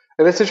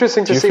 And it's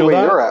interesting to see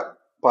where you're at,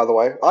 by the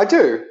way. I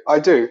do.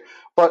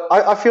 But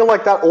I feel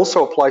like that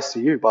also applies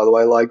to you, by the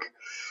way. Like,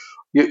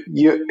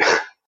 you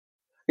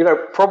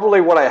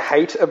probably what I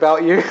hate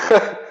about you is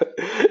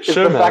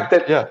the fact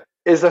that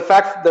is the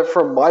fact that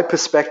from my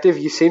perspective,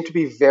 you seem to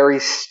be very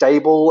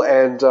stable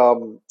and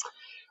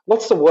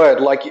what's the word?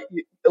 It's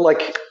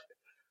like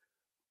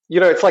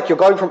you're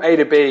going from A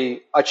to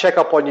B. I check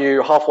up on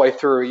you halfway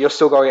through. You're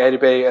still going A to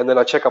B, and then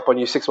I check up on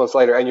you 6 months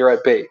later, and you're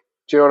at B.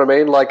 Do you know what I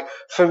mean? Like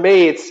for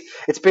me,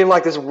 it's been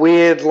like this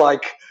weird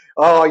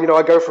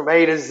I go from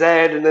A to Z,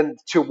 and then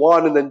to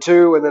 1, and then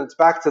 2, and then it's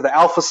back to the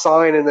alpha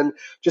sign, and then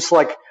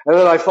and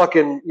then I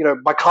fucking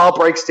my car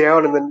breaks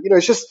down, and then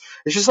it's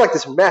just like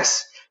this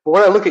mess. But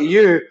when I look at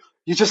you,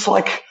 you're just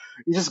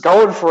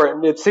going for it,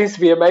 and it seems to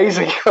be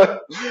amazing.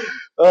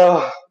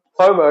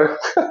 FOMO.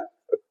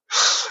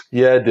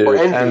 Yeah, dude.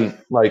 And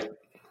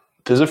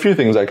there's a few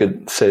things I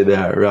could say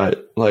there, right?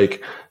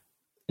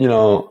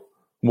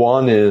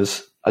 One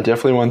is I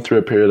definitely went through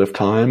a period of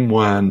time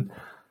when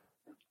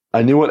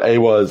I knew what A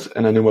was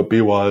and I knew what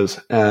B was,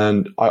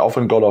 and I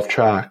often got off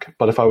track.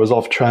 But if I was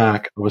off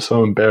track, I was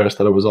so embarrassed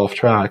that I was off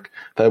track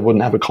that I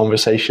wouldn't have a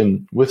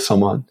conversation with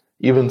someone.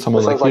 Even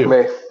someone like you,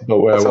 but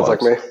where I was. Sounds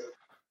like me.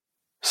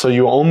 So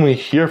you only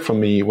hear from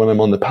me when I'm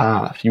on the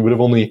path. You would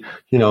have only,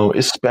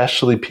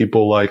 especially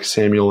people like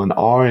Samuel and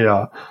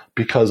Arya,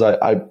 because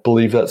I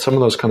believe that some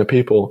of those kind of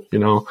people,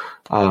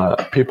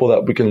 people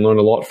that we can learn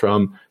a lot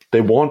from,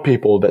 they want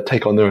people that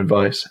take on their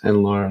advice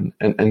and learn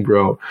and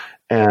grow.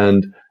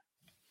 And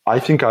I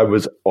think I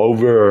was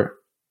overdoing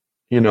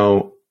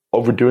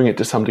it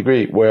to some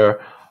degree, where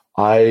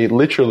I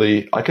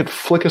could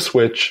flick a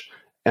switch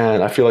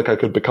and I feel like I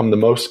could become the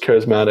most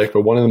charismatic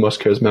or one of the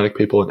most charismatic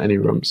people in any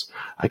rooms.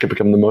 I could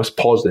become the most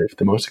positive,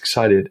 the most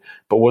excited.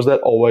 But was that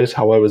always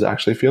how I was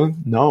actually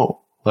feeling? No.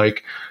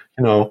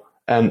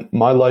 And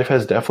my life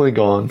has definitely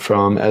gone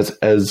from, as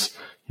I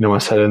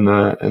said in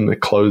the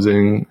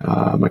closing,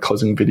 my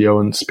closing video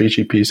and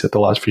speechy piece at the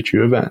last Future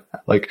You event,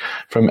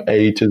 from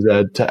A to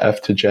Z to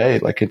F to J,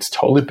 it's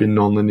totally been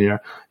nonlinear.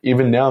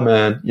 Even now,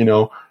 man,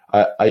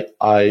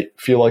 I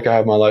feel like I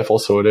have my life all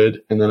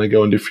sorted, and then I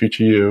go and do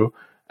Future You.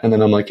 And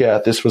then I'm like, yeah,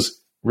 this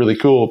was really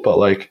cool, but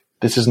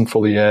this isn't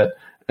fully it.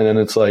 And then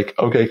it's like,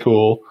 okay,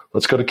 cool.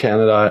 Let's go to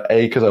Canada.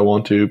 A, because I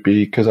want to.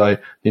 B, because I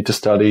need to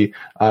study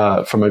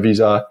for my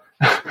visa.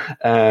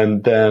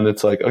 And then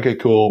it's like, okay,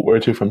 cool. Where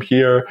to from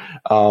here?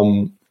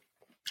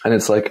 And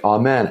it's like, oh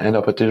man, end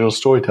up at Digital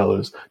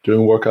Storytellers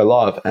doing work I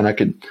love. And I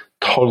could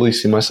totally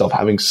see myself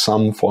having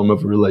some form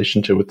of a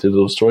relationship with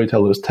Digital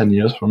Storytellers 10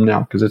 years from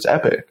now, because it's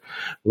epic.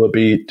 Will it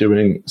be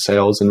doing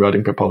sales and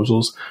writing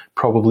proposals?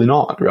 Probably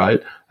not,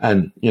 right?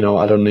 And,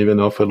 I don't even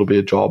know if it'll be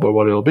a job or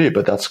what it'll be,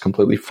 but that's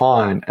completely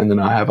fine. And then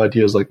I have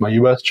ideas like my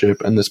US trip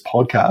and this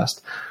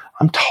podcast.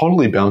 I'm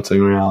totally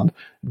bouncing around.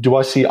 Do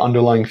I see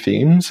underlying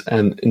themes?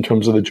 And in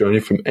terms of the journey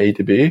from A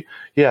to B,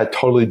 yeah, I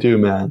totally do,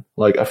 man.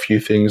 A few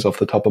things off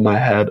the top of my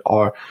head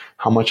are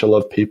how much I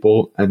love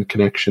people and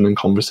connection and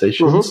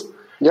conversations. Mm-hmm.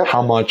 Yep.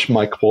 How much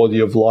my quality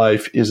of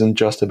life isn't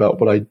just about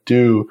what I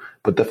do,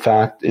 but the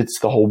fact it's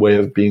the whole way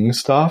of being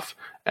stuff.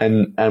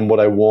 And what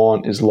I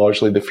want is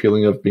largely the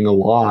feeling of being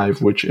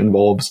alive, which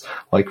involves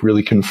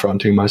really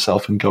confronting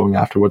myself and going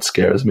after what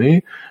scares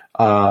me.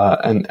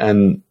 And I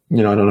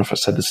don't know if I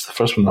said this the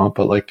first one or not,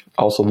 but I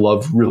also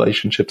love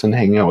relationships and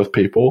hanging out with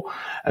people.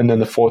 And then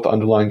the fourth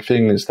underlying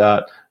thing is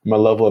that my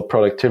level of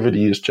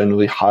productivity is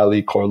generally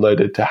highly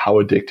correlated to how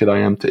addicted I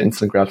am to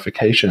instant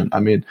gratification. I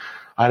mean,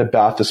 I had a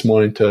bath this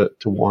morning to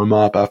warm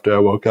up after I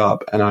woke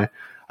up, and I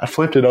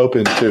flipped it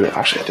open to,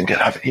 actually I think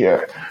I have it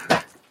here.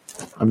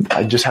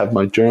 I just have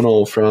my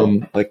journal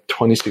from like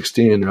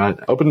 2016, right?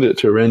 I opened it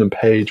to a random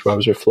page where I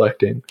was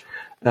reflecting,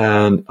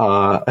 and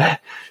I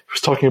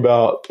was talking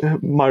about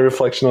my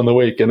reflection on the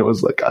week, and it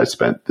was like, I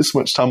spent this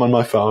much time on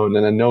my phone,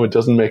 and I know it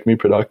doesn't make me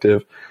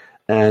productive.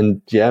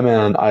 And yeah,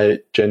 man, I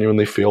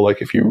genuinely feel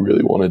like if you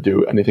really want to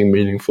do anything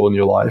meaningful in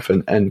your life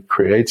and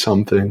create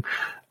something,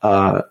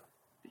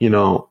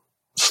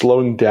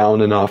 slowing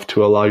down enough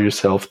to allow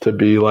yourself to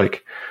be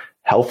like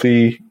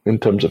healthy in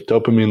terms of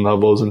dopamine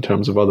levels, in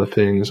terms of other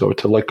things, or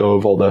to let go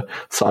of all the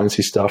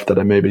sciencey stuff that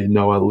I maybe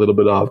know a little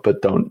bit of,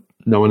 but don't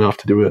know enough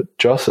to do it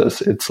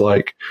justice. It's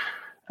like,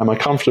 am I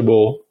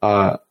comfortable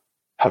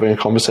having a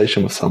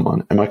conversation with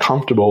someone? Am I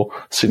comfortable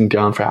sitting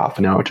down for half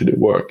an hour to do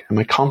work? Am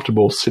I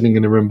comfortable sitting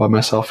in a room by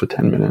myself for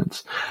 10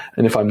 minutes?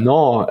 And if I'm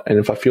not, and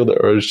if I feel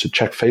the urge to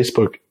check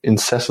Facebook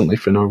incessantly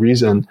for no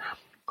reason,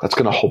 that's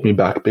going to hold me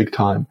back big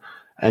time.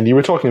 And you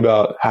were talking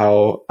about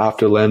how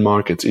after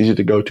Landmark, it's easy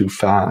to go too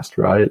fast,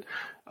 right?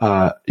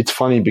 It's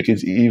funny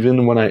because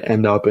even when I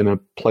end up in a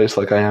place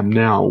like I am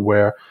now,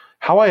 where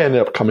how I ended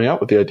up coming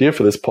up with the idea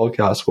for this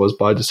podcast was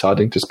by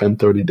deciding to spend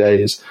 30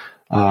 days,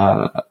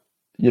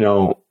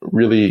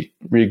 really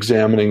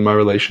re-examining my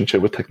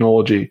relationship with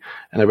technology.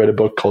 And I read a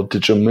book called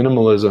Digital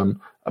Minimalism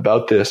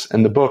about this.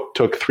 And the book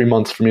took 3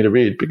 months for me to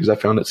read because I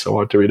found it so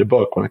hard to read a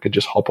book when I could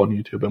just hop on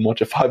YouTube and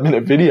watch a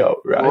 5-minute video,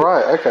 right?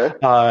 Right, okay.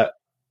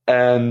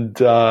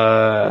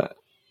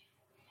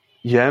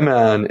 Yeah,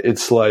 man,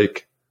 it's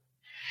like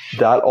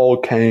that all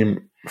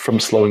came from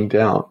slowing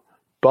down.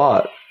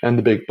 And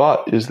the big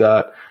but is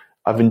that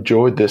I've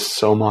enjoyed this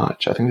so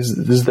much. I think this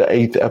is the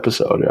 8th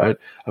episode, right?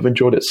 I've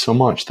enjoyed it so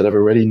much that I've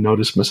already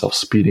noticed myself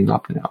speeding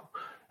up now.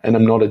 And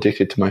I'm not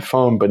addicted to my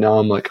phone, but now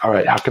I'm like, all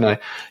right, how can I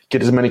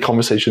get as many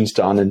conversations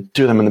done and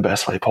do them in the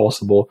best way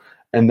possible?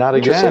 And that,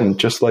 again,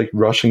 just like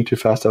rushing too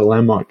fast at a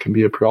Landmark can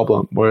be a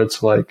problem, where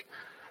it's like,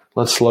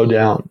 let's slow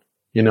down.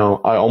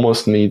 I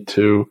almost need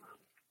to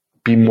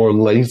be more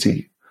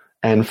lazy.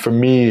 And for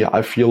me,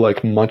 I feel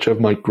like much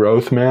of my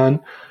growth, man,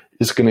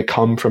 is going to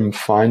come from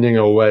finding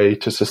a way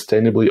to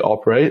sustainably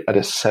operate at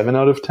a 7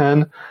 out of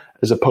 10,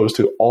 as opposed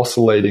to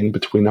oscillating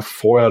between a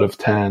 4 out of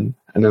 10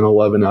 and an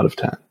 11 out of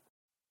 10.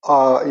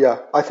 Yeah,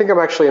 I think I'm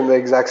actually in the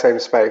exact same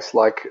space.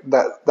 Like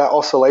that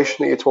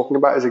oscillation that you're talking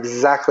about is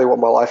exactly what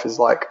my life is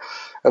like,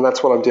 and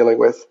that's what I'm dealing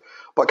with.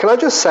 But can I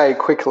just say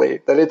quickly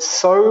that it's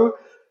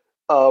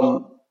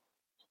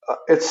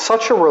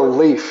such a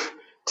relief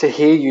to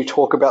hear you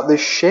talk about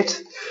this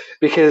shit,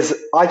 because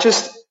I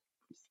just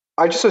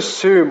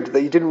assumed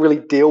that you didn't really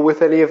deal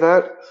with any of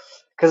that.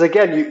 Because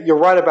again, you're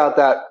right about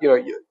that.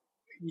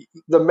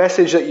 The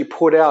message that you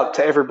put out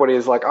to everybody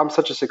is like, I'm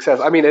such a success.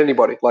 I mean,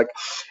 anybody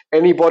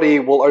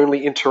will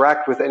only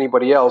interact with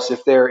anybody else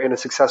if they're in a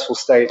successful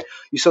state.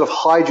 You sort of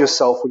hide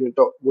yourself when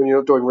you're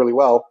not doing really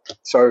well.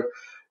 So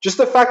just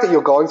the fact that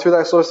you're going through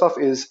that sort of stuff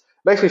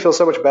makes me feel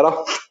so much better.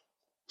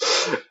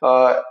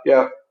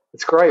 Yeah,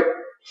 it's great.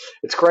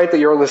 It's great that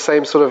you're on the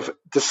same sort of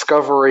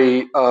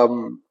discovery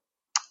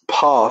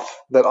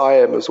path that I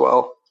am as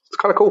well. It's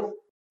kind of cool.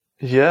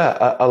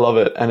 Yeah, I love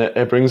it. And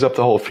it brings up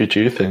the whole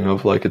future you thing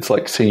of like, it's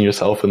like seeing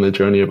yourself in the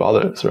journey of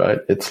others, right?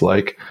 It's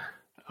like,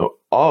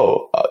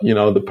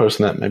 the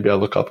person that maybe I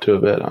look up to a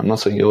bit. I'm not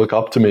saying you look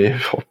up to me,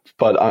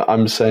 but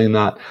I'm saying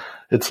that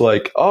it's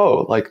like,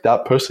 like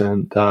that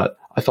person that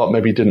I thought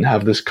maybe didn't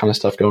have this kind of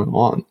stuff going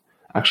on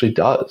actually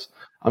does.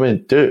 I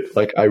mean, dude,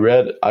 like I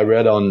read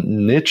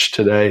on Niche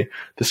today,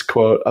 this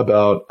quote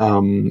about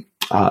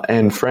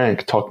Anne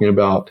Frank talking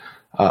about,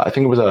 I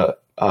think it was a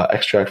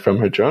extract from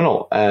her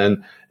journal.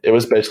 And it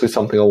was basically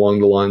something along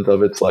the lines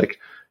of, it's like,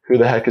 who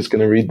the heck is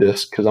going to read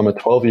this? Because I'm a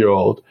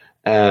 12-year-old,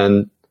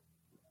 and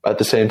at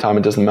the same time,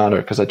 it doesn't matter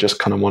because I just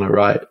kind of want to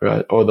write,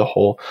 right? Or the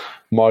whole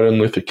Martin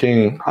Luther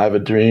King, I have a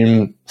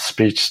dream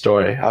speech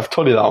story. I've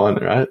told you that one,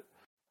 right?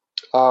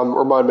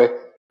 Remind me.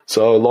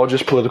 So,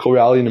 largest political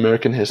rally in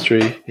American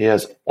history. He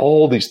has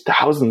all these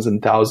thousands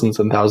and thousands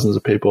and thousands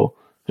of people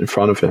in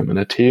front of him and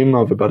a team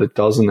of about a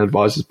dozen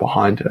advisors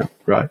behind him,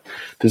 right?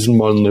 This is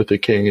Martin Luther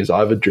King, his I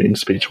Have a Dream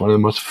speech, one of the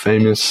most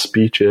famous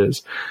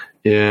speeches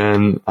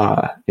in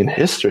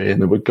history,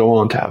 and it would go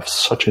on to have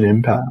such an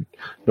impact,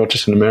 not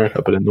just in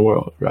America, but in the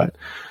world, right?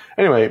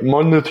 Anyway,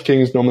 Martin Luther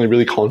King is normally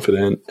really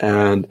confident,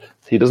 and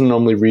he doesn't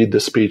normally read the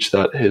speech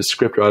that his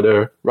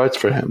scriptwriter writes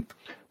for him.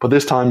 But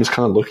this time he's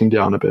kind of looking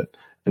down a bit,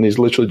 and he's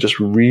literally just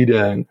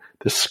reading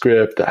the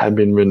script that had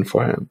been written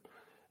for him.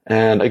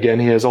 And again,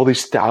 he has all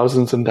these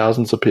thousands and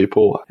thousands of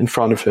people in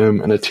front of him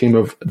and a team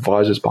of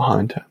advisors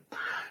behind him.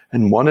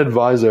 And one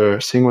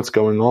advisor, seeing what's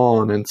going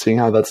on and seeing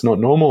how that's not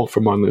normal for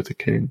Martin Luther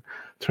King,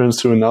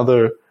 turns to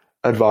another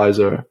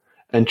advisor,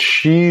 and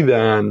she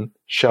then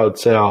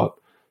shouts out,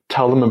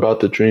 "Tell them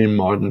about the dream,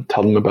 Martin,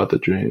 tell them about the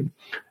dream."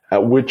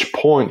 At which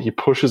point he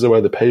pushes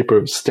away the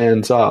paper,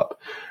 stands up,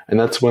 and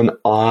that's when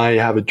I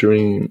Have a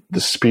Dream,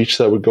 the speech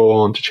that would go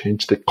on to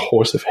change the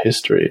course of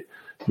history,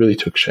 really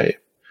took shape.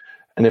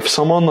 And if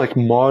someone like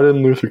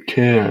Martin Luther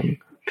King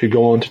could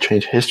go on to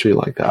change history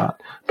like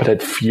that, but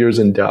had fears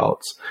and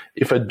doubts,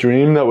 if a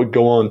dream that would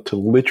go on to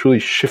literally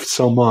shift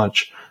so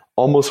much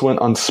almost went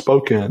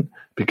unspoken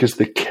because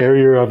the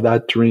carrier of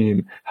that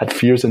dream had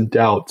fears and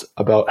doubts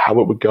about how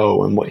it would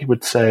go and what he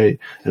would say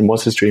and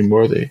was his dream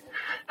worthy.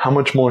 How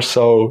much more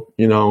so,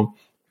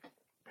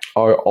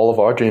 are all of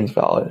our dreams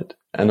valid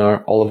and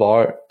are all of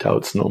our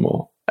doubts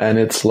normal? And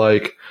it's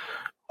like,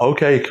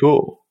 okay,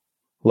 cool.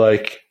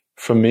 Like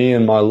for me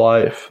in my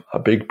life, a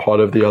big part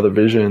of the other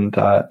vision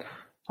that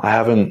I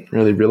haven't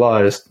really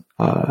realized,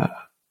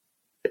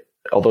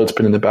 although it's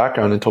been in the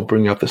background until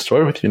bringing up the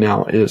story with you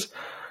now, is,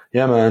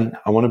 yeah, man,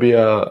 I want to be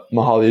a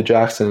Mahalia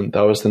Jackson.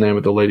 That was the name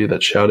of the lady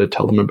that shouted,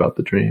 "Tell them about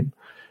the dream,"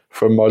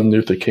 for Martin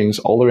Luther Kings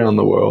all around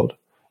the world,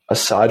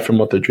 aside from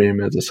what the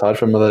dream is, aside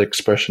from what that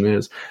expression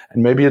is.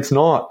 And maybe it's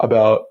not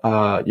about,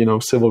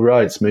 civil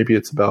rights. Maybe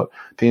it's about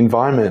the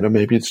environment, or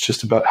maybe it's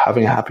just about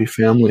having a happy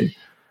family.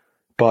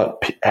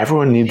 But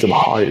everyone needs a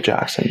Mahalia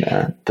Jackson,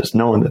 man. There's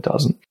no one that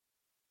doesn't.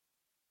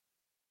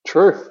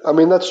 True. I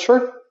mean, that's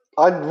true.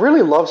 I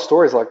really love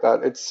stories like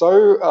that. It's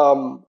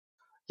so,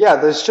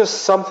 there's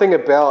just something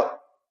about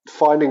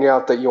finding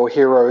out that your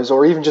heroes,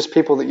 or even just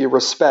people that you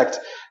respect,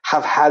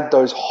 have had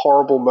those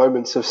horrible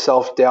moments of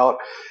self-doubt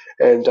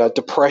and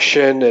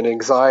depression and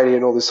anxiety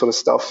and all this sort of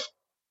stuff.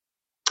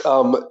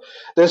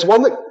 There's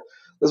one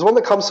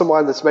that comes to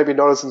mind that's maybe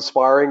not as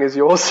inspiring as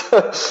yours,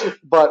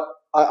 but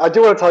I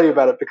do want to tell you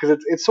about it because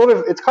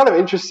it's kind of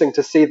interesting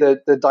to see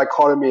the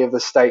dichotomy of the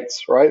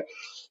states, right?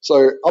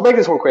 So I'll make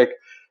this one quick.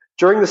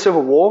 During the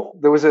Civil War,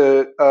 there was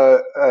a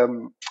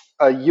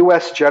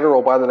U.S.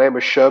 general by the name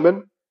of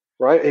Sherman,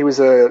 right? He was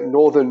a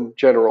Northern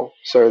general,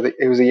 so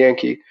he was a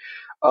Yankee,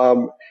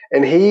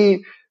 and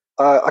he.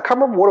 I can't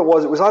remember what it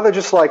was. It was either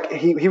just like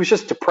he was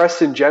just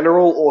depressed in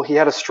general, or he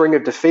had a string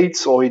of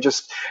defeats, or he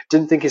just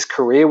didn't think his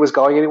career was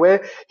going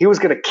anywhere. He was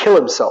going to kill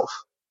himself,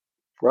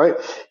 right?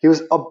 He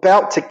was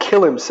about to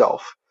kill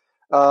himself.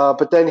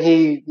 But then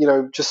he,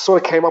 just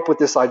sort of came up with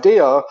this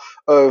idea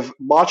of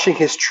marching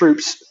his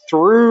troops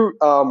through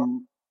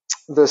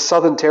the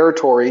Southern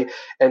Territory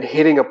and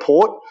hitting a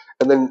port,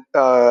 and then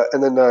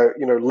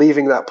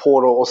leaving that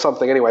port or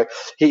something. Anyway,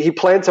 he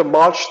planned to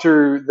march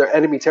through the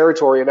enemy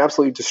territory and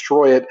absolutely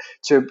destroy it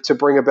to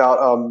bring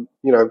about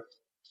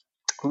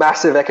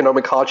massive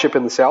economic hardship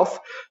in the South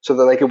so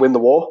that they could win the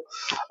war.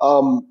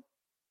 So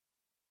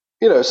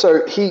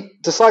he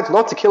decides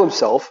not to kill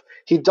himself.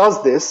 He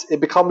does this. It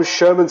becomes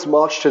Sherman's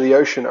March to the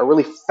Ocean, a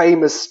really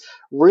famous,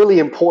 really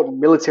important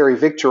military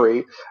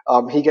victory.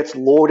 He gets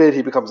lauded.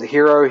 He becomes a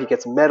hero. He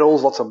gets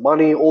medals, lots of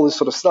money, all this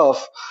sort of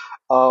stuff.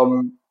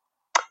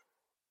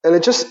 And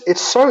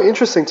it's so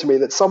interesting to me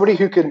that somebody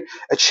who can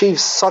achieve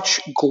such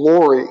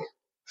glory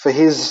for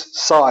his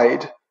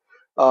side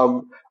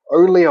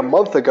only a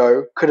month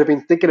ago could have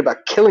been thinking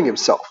about killing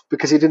himself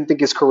because he didn't think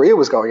his career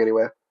was going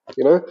anywhere.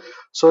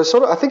 So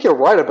I think you're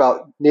right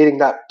about needing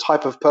that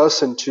type of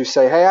person to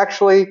say, hey,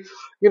 actually,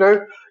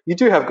 you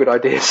do have good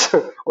ideas,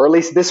 or at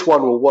least this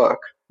one will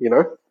work,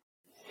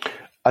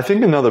 I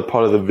think another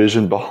part of the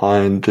vision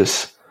behind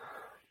this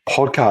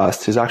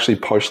podcast is actually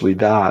partially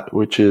that,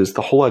 which is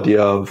the whole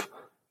idea of,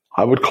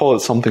 I would call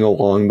it something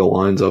along the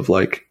lines of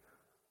like,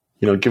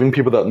 giving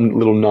people that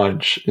little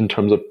nudge in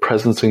terms of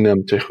presencing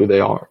them to who they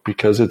are,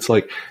 because it's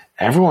like,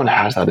 everyone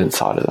has that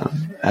inside of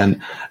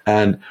them.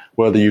 And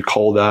whether you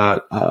call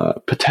that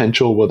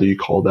potential, whether you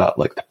call that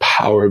like the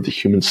power of the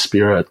human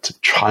spirit to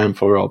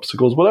triumph over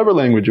obstacles, whatever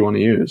language you want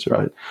to use,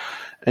 right?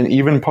 And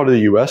even part of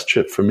the US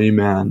trip for me,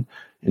 man,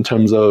 in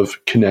terms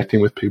of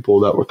connecting with people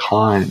that were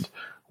kind,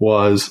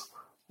 was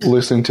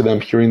listening to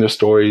them, hearing their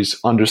stories,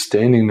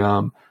 understanding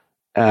them,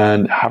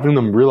 and having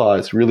them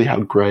realize really how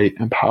great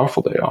and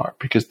powerful they are.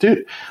 Because,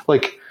 dude,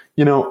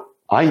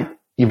 I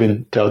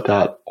even doubt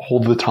that all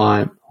the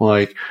time.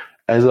 Like,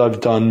 as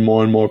I've done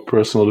more and more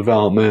personal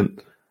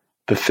development,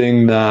 the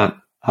thing that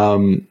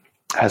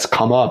has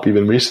come up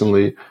even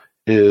recently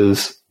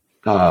is,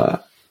 I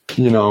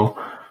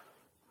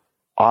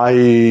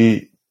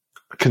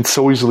can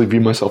so easily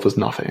view myself as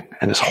nothing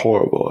and as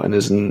horrible and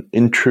as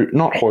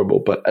not horrible,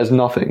 but as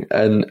nothing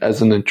and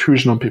as an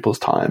intrusion on people's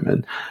time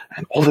and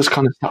all this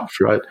kind of stuff,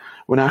 right?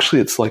 When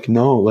actually it's like,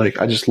 no,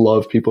 like I just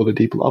love people at a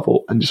deep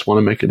level and just want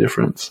to make a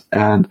difference.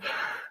 And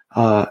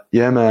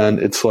man,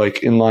 it's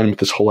like in line with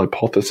this whole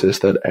hypothesis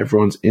that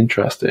everyone's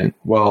interesting.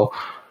 Well,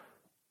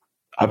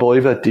 I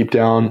believe that deep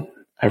down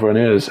everyone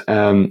is,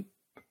 and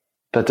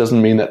that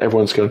doesn't mean that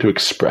everyone's going to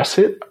express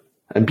it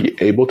and be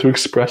able to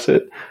express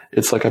it.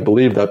 It's like, I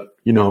believe that,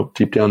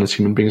 deep down as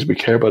human beings, we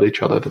care about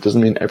each other. That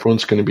doesn't mean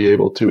everyone's going to be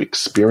able to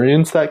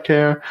experience that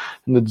care.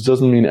 And that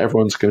doesn't mean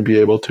everyone's going to be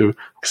able to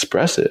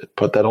express it.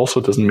 But that also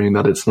doesn't mean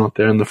that it's not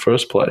there in the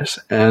first place.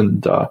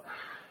 And,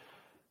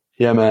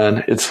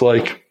 man, it's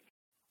like,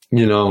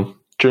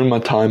 during my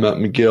time at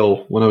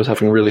McGill, when I was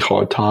having a really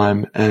hard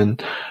time,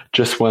 and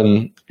just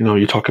when,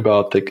 you talk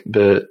about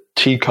the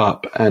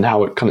teacup and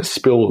how it kind of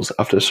spills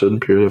after a certain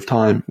period of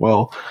time.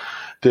 Well,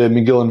 the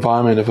McGill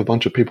environment of a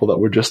bunch of people that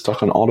were just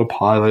stuck on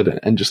autopilot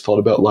and just thought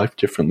about life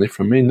differently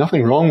from me.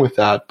 Nothing wrong with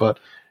that, but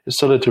it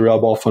started to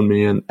rub off on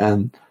me,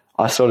 and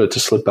I started to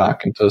slip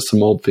back into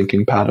some old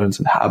thinking patterns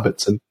and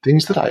habits and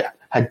things that I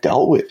had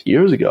dealt with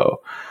years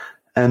ago.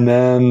 And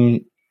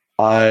then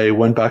I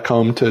went back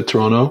home to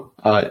Toronto,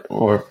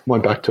 or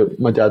went back to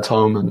my dad's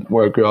home and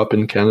where I grew up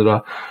in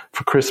Canada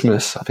for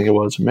Christmas, I think it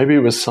was. Maybe it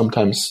was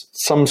sometimes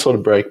some sort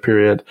of break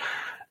period.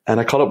 And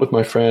I caught up with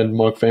my friend,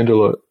 Mark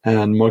Vanderloot.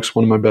 And Mark's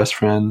one of my best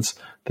friends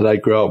that I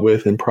grew up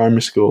with in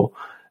primary school.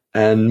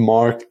 And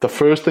Mark, the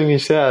first thing he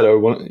said, or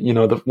one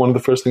of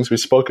the first things we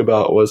spoke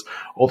about was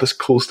all this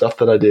cool stuff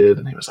that I did.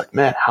 And he was like,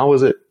 man, how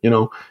was it,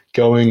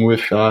 going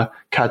with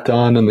Kat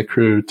Dunn and the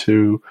crew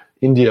to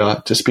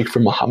India to speak for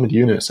Muhammad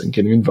Yunus and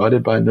getting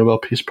invited by a Nobel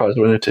Peace Prize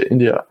winner to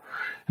India?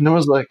 And I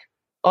was like,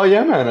 oh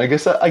yeah, man, I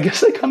guess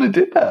I kind of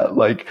did that.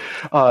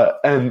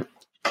 And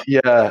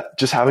yeah,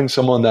 just having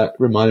someone that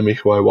reminded me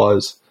who I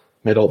was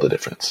made all the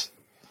difference.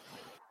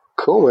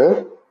 Cool,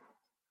 man.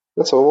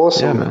 That's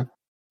awesome. Yeah, man.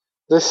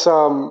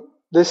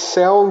 This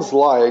sounds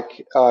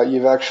like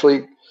you've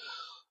actually.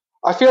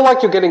 I feel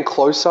like you're getting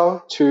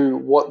closer to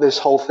what this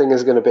whole thing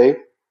is going to be,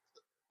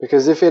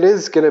 because if it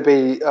is going to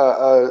be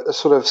a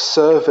sort of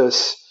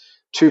service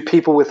to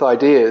people with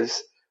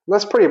ideas,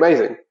 that's pretty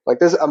amazing. Like,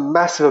 there's a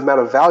massive amount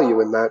of value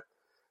in that.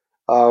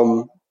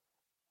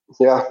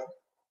 Yeah,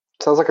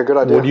 sounds like a good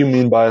idea. What do you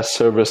mean by a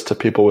service to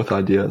people with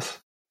ideas?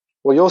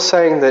 Well, you're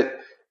saying that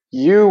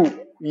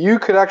you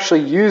could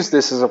actually use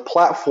this as a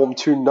platform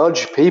to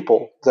nudge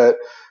people that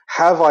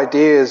have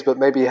ideas but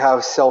maybe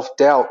have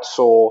self-doubts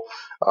or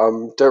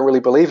don't really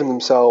believe in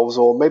themselves,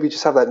 or maybe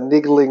just have that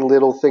niggling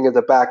little thing at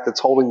the back that's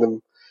holding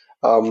them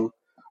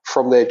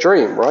from their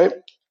dream, right?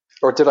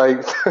 Or did I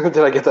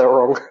get that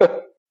wrong?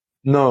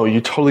 No, you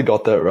totally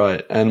got that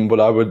right. And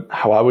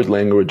how I would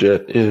language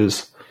it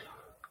is,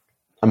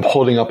 I'm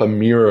holding up a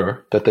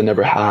mirror that they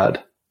never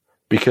had,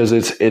 because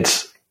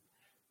it's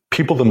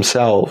people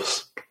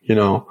themselves,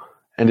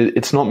 and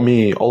it's not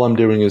me. All I'm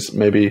doing is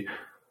maybe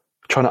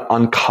trying to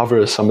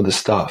uncover some of the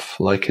stuff.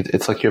 Like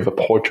it's like you have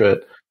a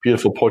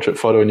beautiful portrait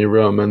photo in your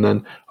room, and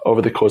then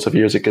over the course of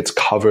years, it gets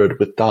covered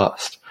with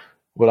dust.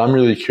 What I'm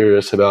really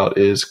curious about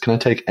is, can I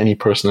take any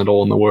person at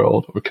all in the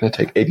world, or can I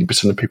take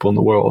 80% of people in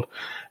the world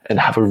and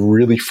have a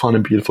really fun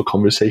and beautiful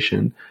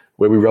conversation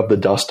where we rub the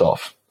dust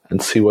off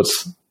and see what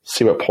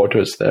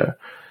portrait's there?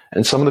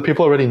 And some of the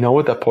people already know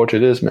what that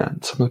portrait is,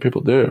 man. Some of the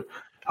people do.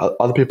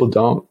 Other people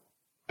don't.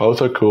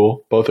 Both are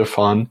cool. Both are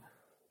fun.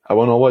 I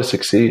won't always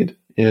succeed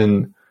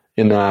in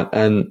that.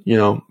 And,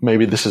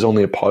 maybe this is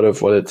only a part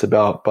of what it's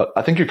about, but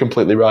I think you're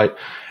completely right.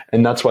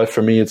 And that's why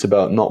for me, it's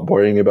about not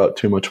worrying about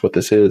too much what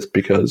this is,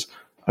 because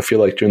I feel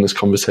like during this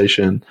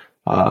conversation,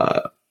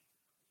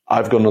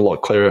 I've gotten a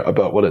lot clearer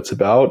about what it's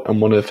about.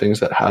 And one of the things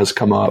that has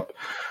come up,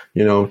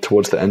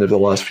 towards the end of the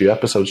last few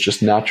episodes,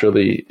 just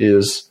naturally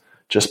is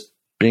just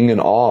being in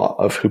awe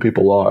of who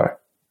people are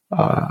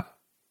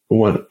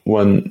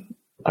when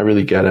I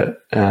really get it.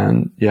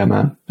 And yeah,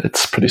 man,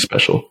 it's pretty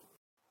special.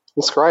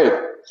 That's great.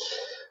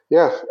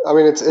 Yeah, I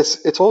mean,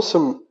 it's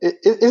awesome.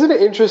 Isn't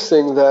it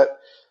interesting that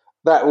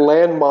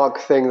landmark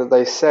thing that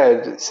they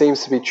said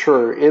seems to be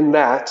true, in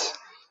that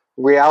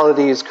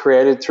reality is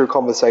created through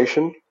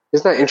conversation?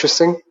 Isn't that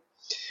interesting?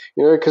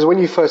 Because when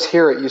you first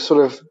hear it, you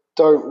sort of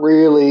don't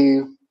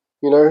really,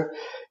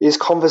 is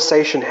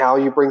conversation how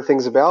you bring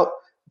things about?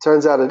 It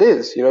turns out it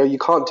is. You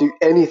can't do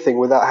anything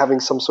without having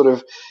some sort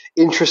of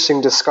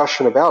interesting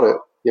discussion about it,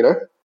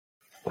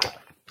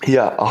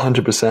 Yeah,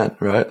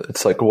 100%, right?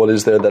 It's like, what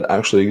is there that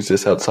actually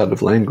exists outside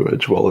of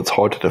language? Well, it's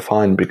hard to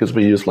define because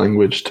we use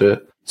language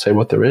to say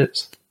what there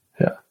is.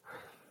 Yeah.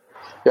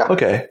 Yeah.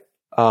 Okay.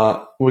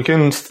 We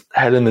can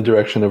head in the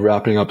direction of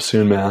wrapping up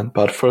soon, man.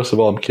 But first of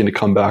all, I'm keen to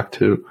come back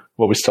to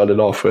what we started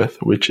off with,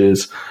 which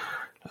is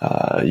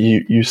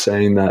you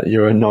saying that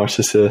you're a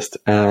narcissist.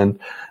 And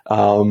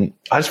I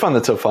just find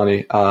that so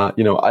funny. I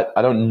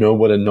don't know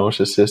what a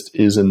narcissist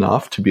is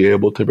enough to be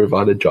able to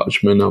provide a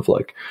judgment of,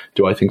 like,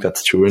 do I think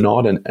that's true or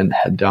not, and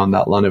head down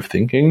that line of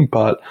thinking.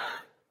 But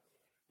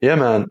yeah,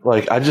 man,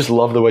 like, I just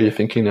love the way you're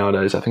thinking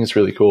nowadays. I think it's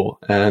really cool.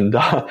 And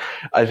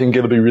I think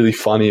it'll be really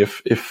funny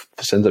if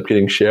this ends up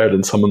getting shared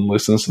and someone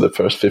listens to the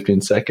first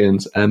 15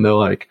 seconds and they're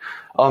like,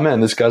 oh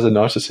man, this guy's a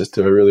narcissist.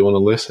 Do I really want to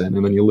listen?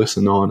 And then you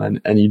listen on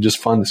and you just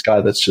find this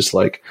guy that's just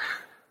like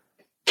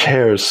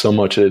cares so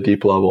much at a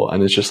deep level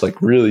and is just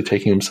like really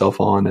taking himself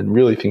on and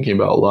really thinking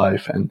about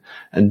life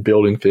and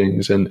building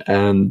things and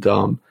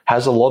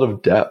has a lot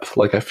of depth.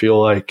 Like, I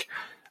feel like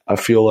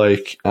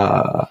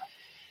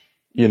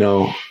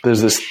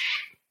there's this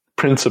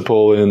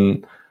principle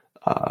in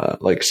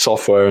like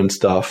software and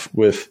stuff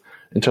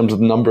in terms of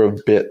the number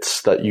of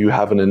bits that you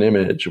have in an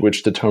image,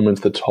 which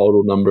determines the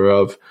total number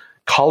of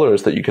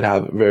colors that you could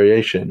have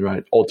variation,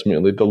 right?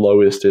 Ultimately, the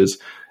lowest is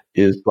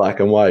black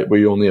and white, where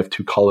you only have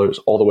two colors,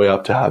 all the way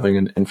up to having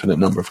an infinite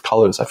number of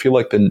colors. I feel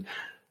like the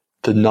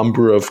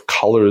number of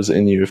colors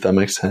in you, if that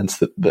makes sense,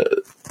 that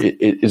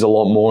it is a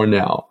lot more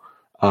now.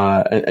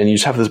 And you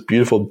just have this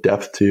beautiful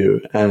depth to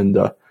you. And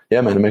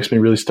yeah, man, it makes me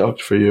really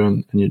stoked for you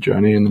and your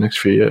journey in the next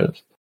few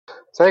years.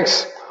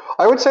 Thanks.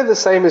 I would say the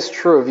same is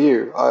true of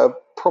you.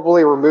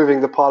 Probably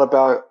removing the part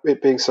about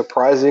it being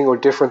surprising or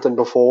different than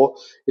before.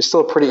 You're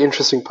still a pretty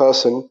interesting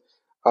person.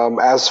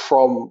 as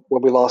from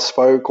when we last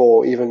spoke,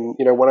 or even,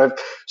 when I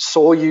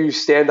saw you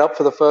stand up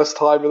for the first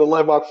time in the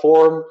Landmark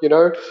Forum,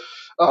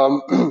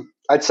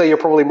 I'd say you're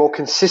probably more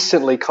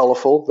consistently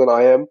colorful than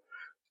I am.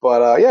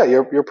 But yeah,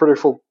 you're you're a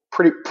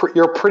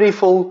pretty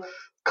full,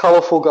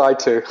 colorful guy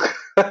too.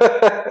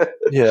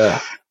 Yeah.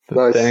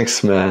 Nice.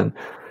 Thanks, man.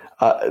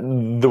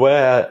 The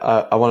way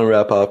I want to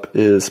wrap up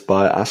is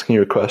by asking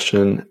you a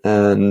question,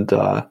 and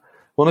I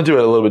want to do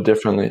it a little bit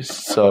differently.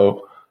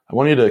 So I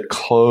want you to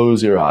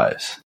close your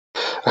eyes.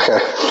 Okay.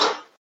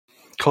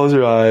 Close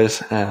your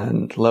eyes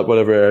and let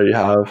whatever air you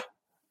have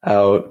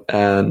out,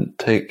 and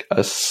take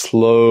a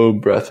slow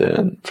breath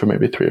in for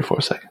maybe 3 or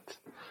 4 seconds.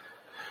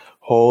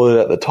 Hold it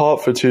at the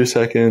top for 2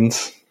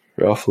 seconds,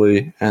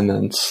 roughly, and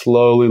then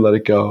slowly let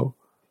it go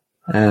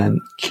and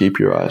keep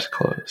your eyes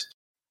closed.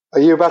 Are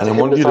you about to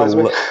hypnotize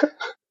me?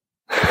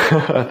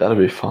 That'll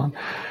be fun.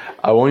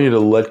 I want you to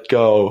let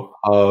go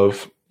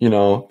of,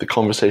 the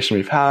conversation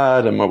we've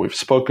had and what we've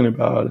spoken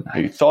about and how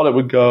you thought it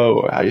would go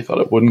or how you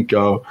thought it wouldn't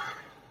go.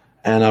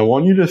 And I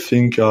want you to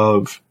think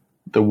of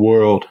the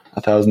world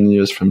 1,000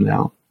 years from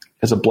now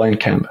as a blank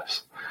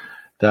canvas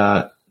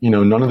that,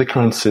 none of the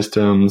current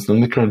systems,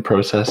 none of the current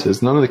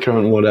processes, none of the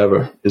current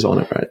whatever is on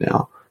it right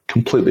now.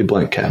 Completely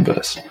blank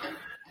canvas.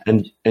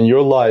 And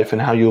your life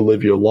and how you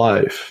live your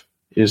life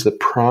is the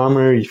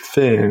primary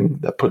thing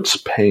that puts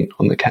paint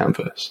on the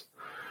canvas.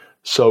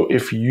 So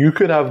if you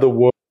could have the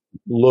world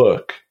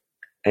look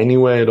any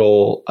way at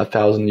all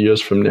 1,000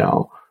 years from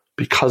now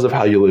because of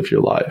how you live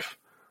your life,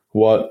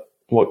 what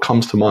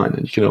comes to mind?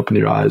 And you can open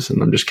your eyes,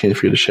 and I'm just keen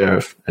for you to share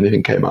if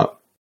anything came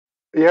up.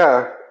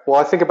 Yeah. Well,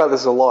 I think about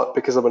this a lot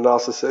because I'm a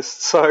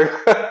narcissist. So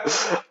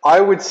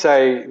I would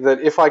say that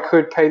if I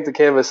could paint the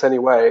canvas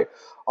anyway,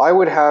 I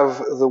would have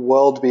the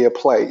world be a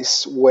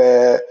place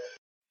where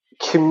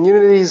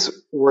communities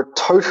were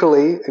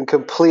totally and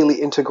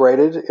completely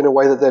integrated in a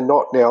way that they're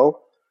not now.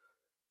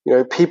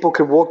 People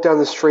could walk down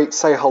the street,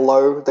 say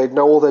hello, they'd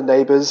know all their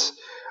neighbors.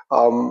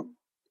 I'd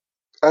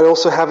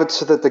also have it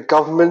so that the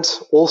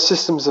government, all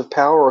systems of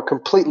power are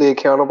completely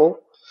accountable.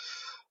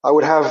 I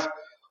would have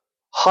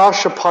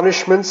harsher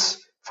punishments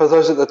for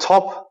those at the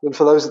top than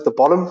for those at the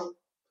bottom.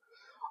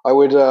 I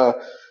would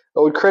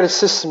create a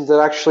system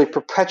that actually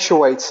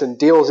perpetuates and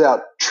deals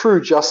out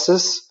true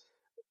justice,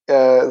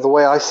 the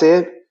way I see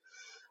it.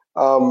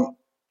 And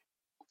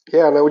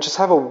I would just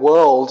have a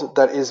world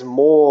that is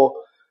more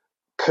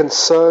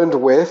concerned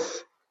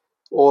with,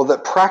 or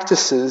that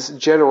practices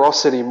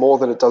generosity more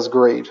than it does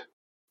greed.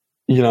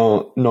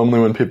 Normally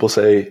when people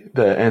say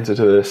the answer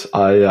to this,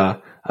 I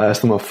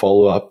ask them a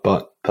follow-up,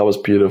 but that was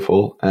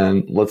beautiful,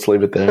 and let's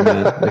leave it there,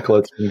 man. Nicola,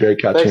 it's been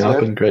great catching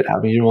up, and great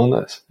having you on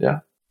this. Yeah.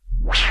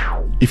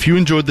 If you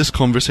enjoyed this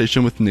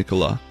conversation with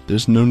Nicola,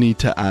 there's no need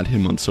to add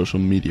him on social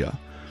media.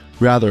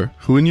 Rather,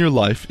 who in your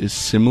life is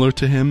similar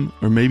to him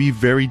or maybe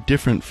very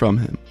different from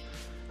him?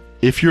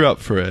 If you're up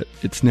for it,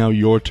 it's now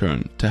your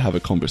turn to have a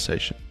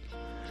conversation.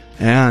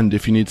 And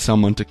if you need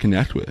someone to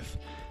connect with,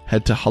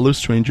 head to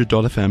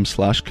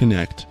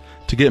hellostranger.fm/connect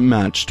to get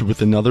matched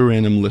with another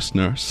random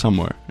listener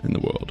somewhere in the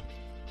world.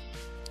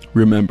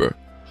 Remember,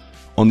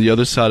 on the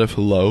other side of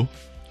hello,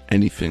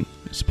 anything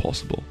is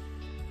possible.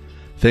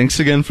 Thanks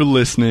again for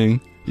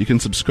listening. You can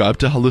subscribe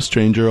to Hello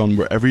Stranger on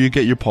wherever you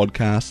get your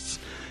podcasts.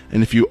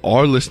 And if you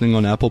are listening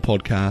on Apple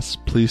Podcasts,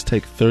 please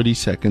take 30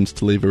 seconds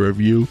to leave a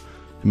review.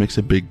 It makes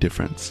a big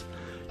difference.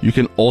 You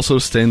can also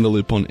stay in the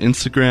loop on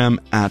Instagram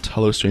at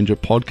Hello Stranger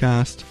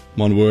Podcast.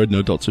 One word,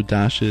 no dots or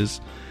dashes.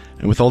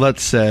 And with all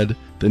that said,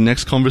 the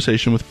next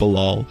conversation with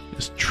Bilal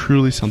is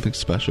truly something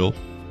special.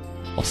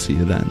 I'll see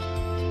you then.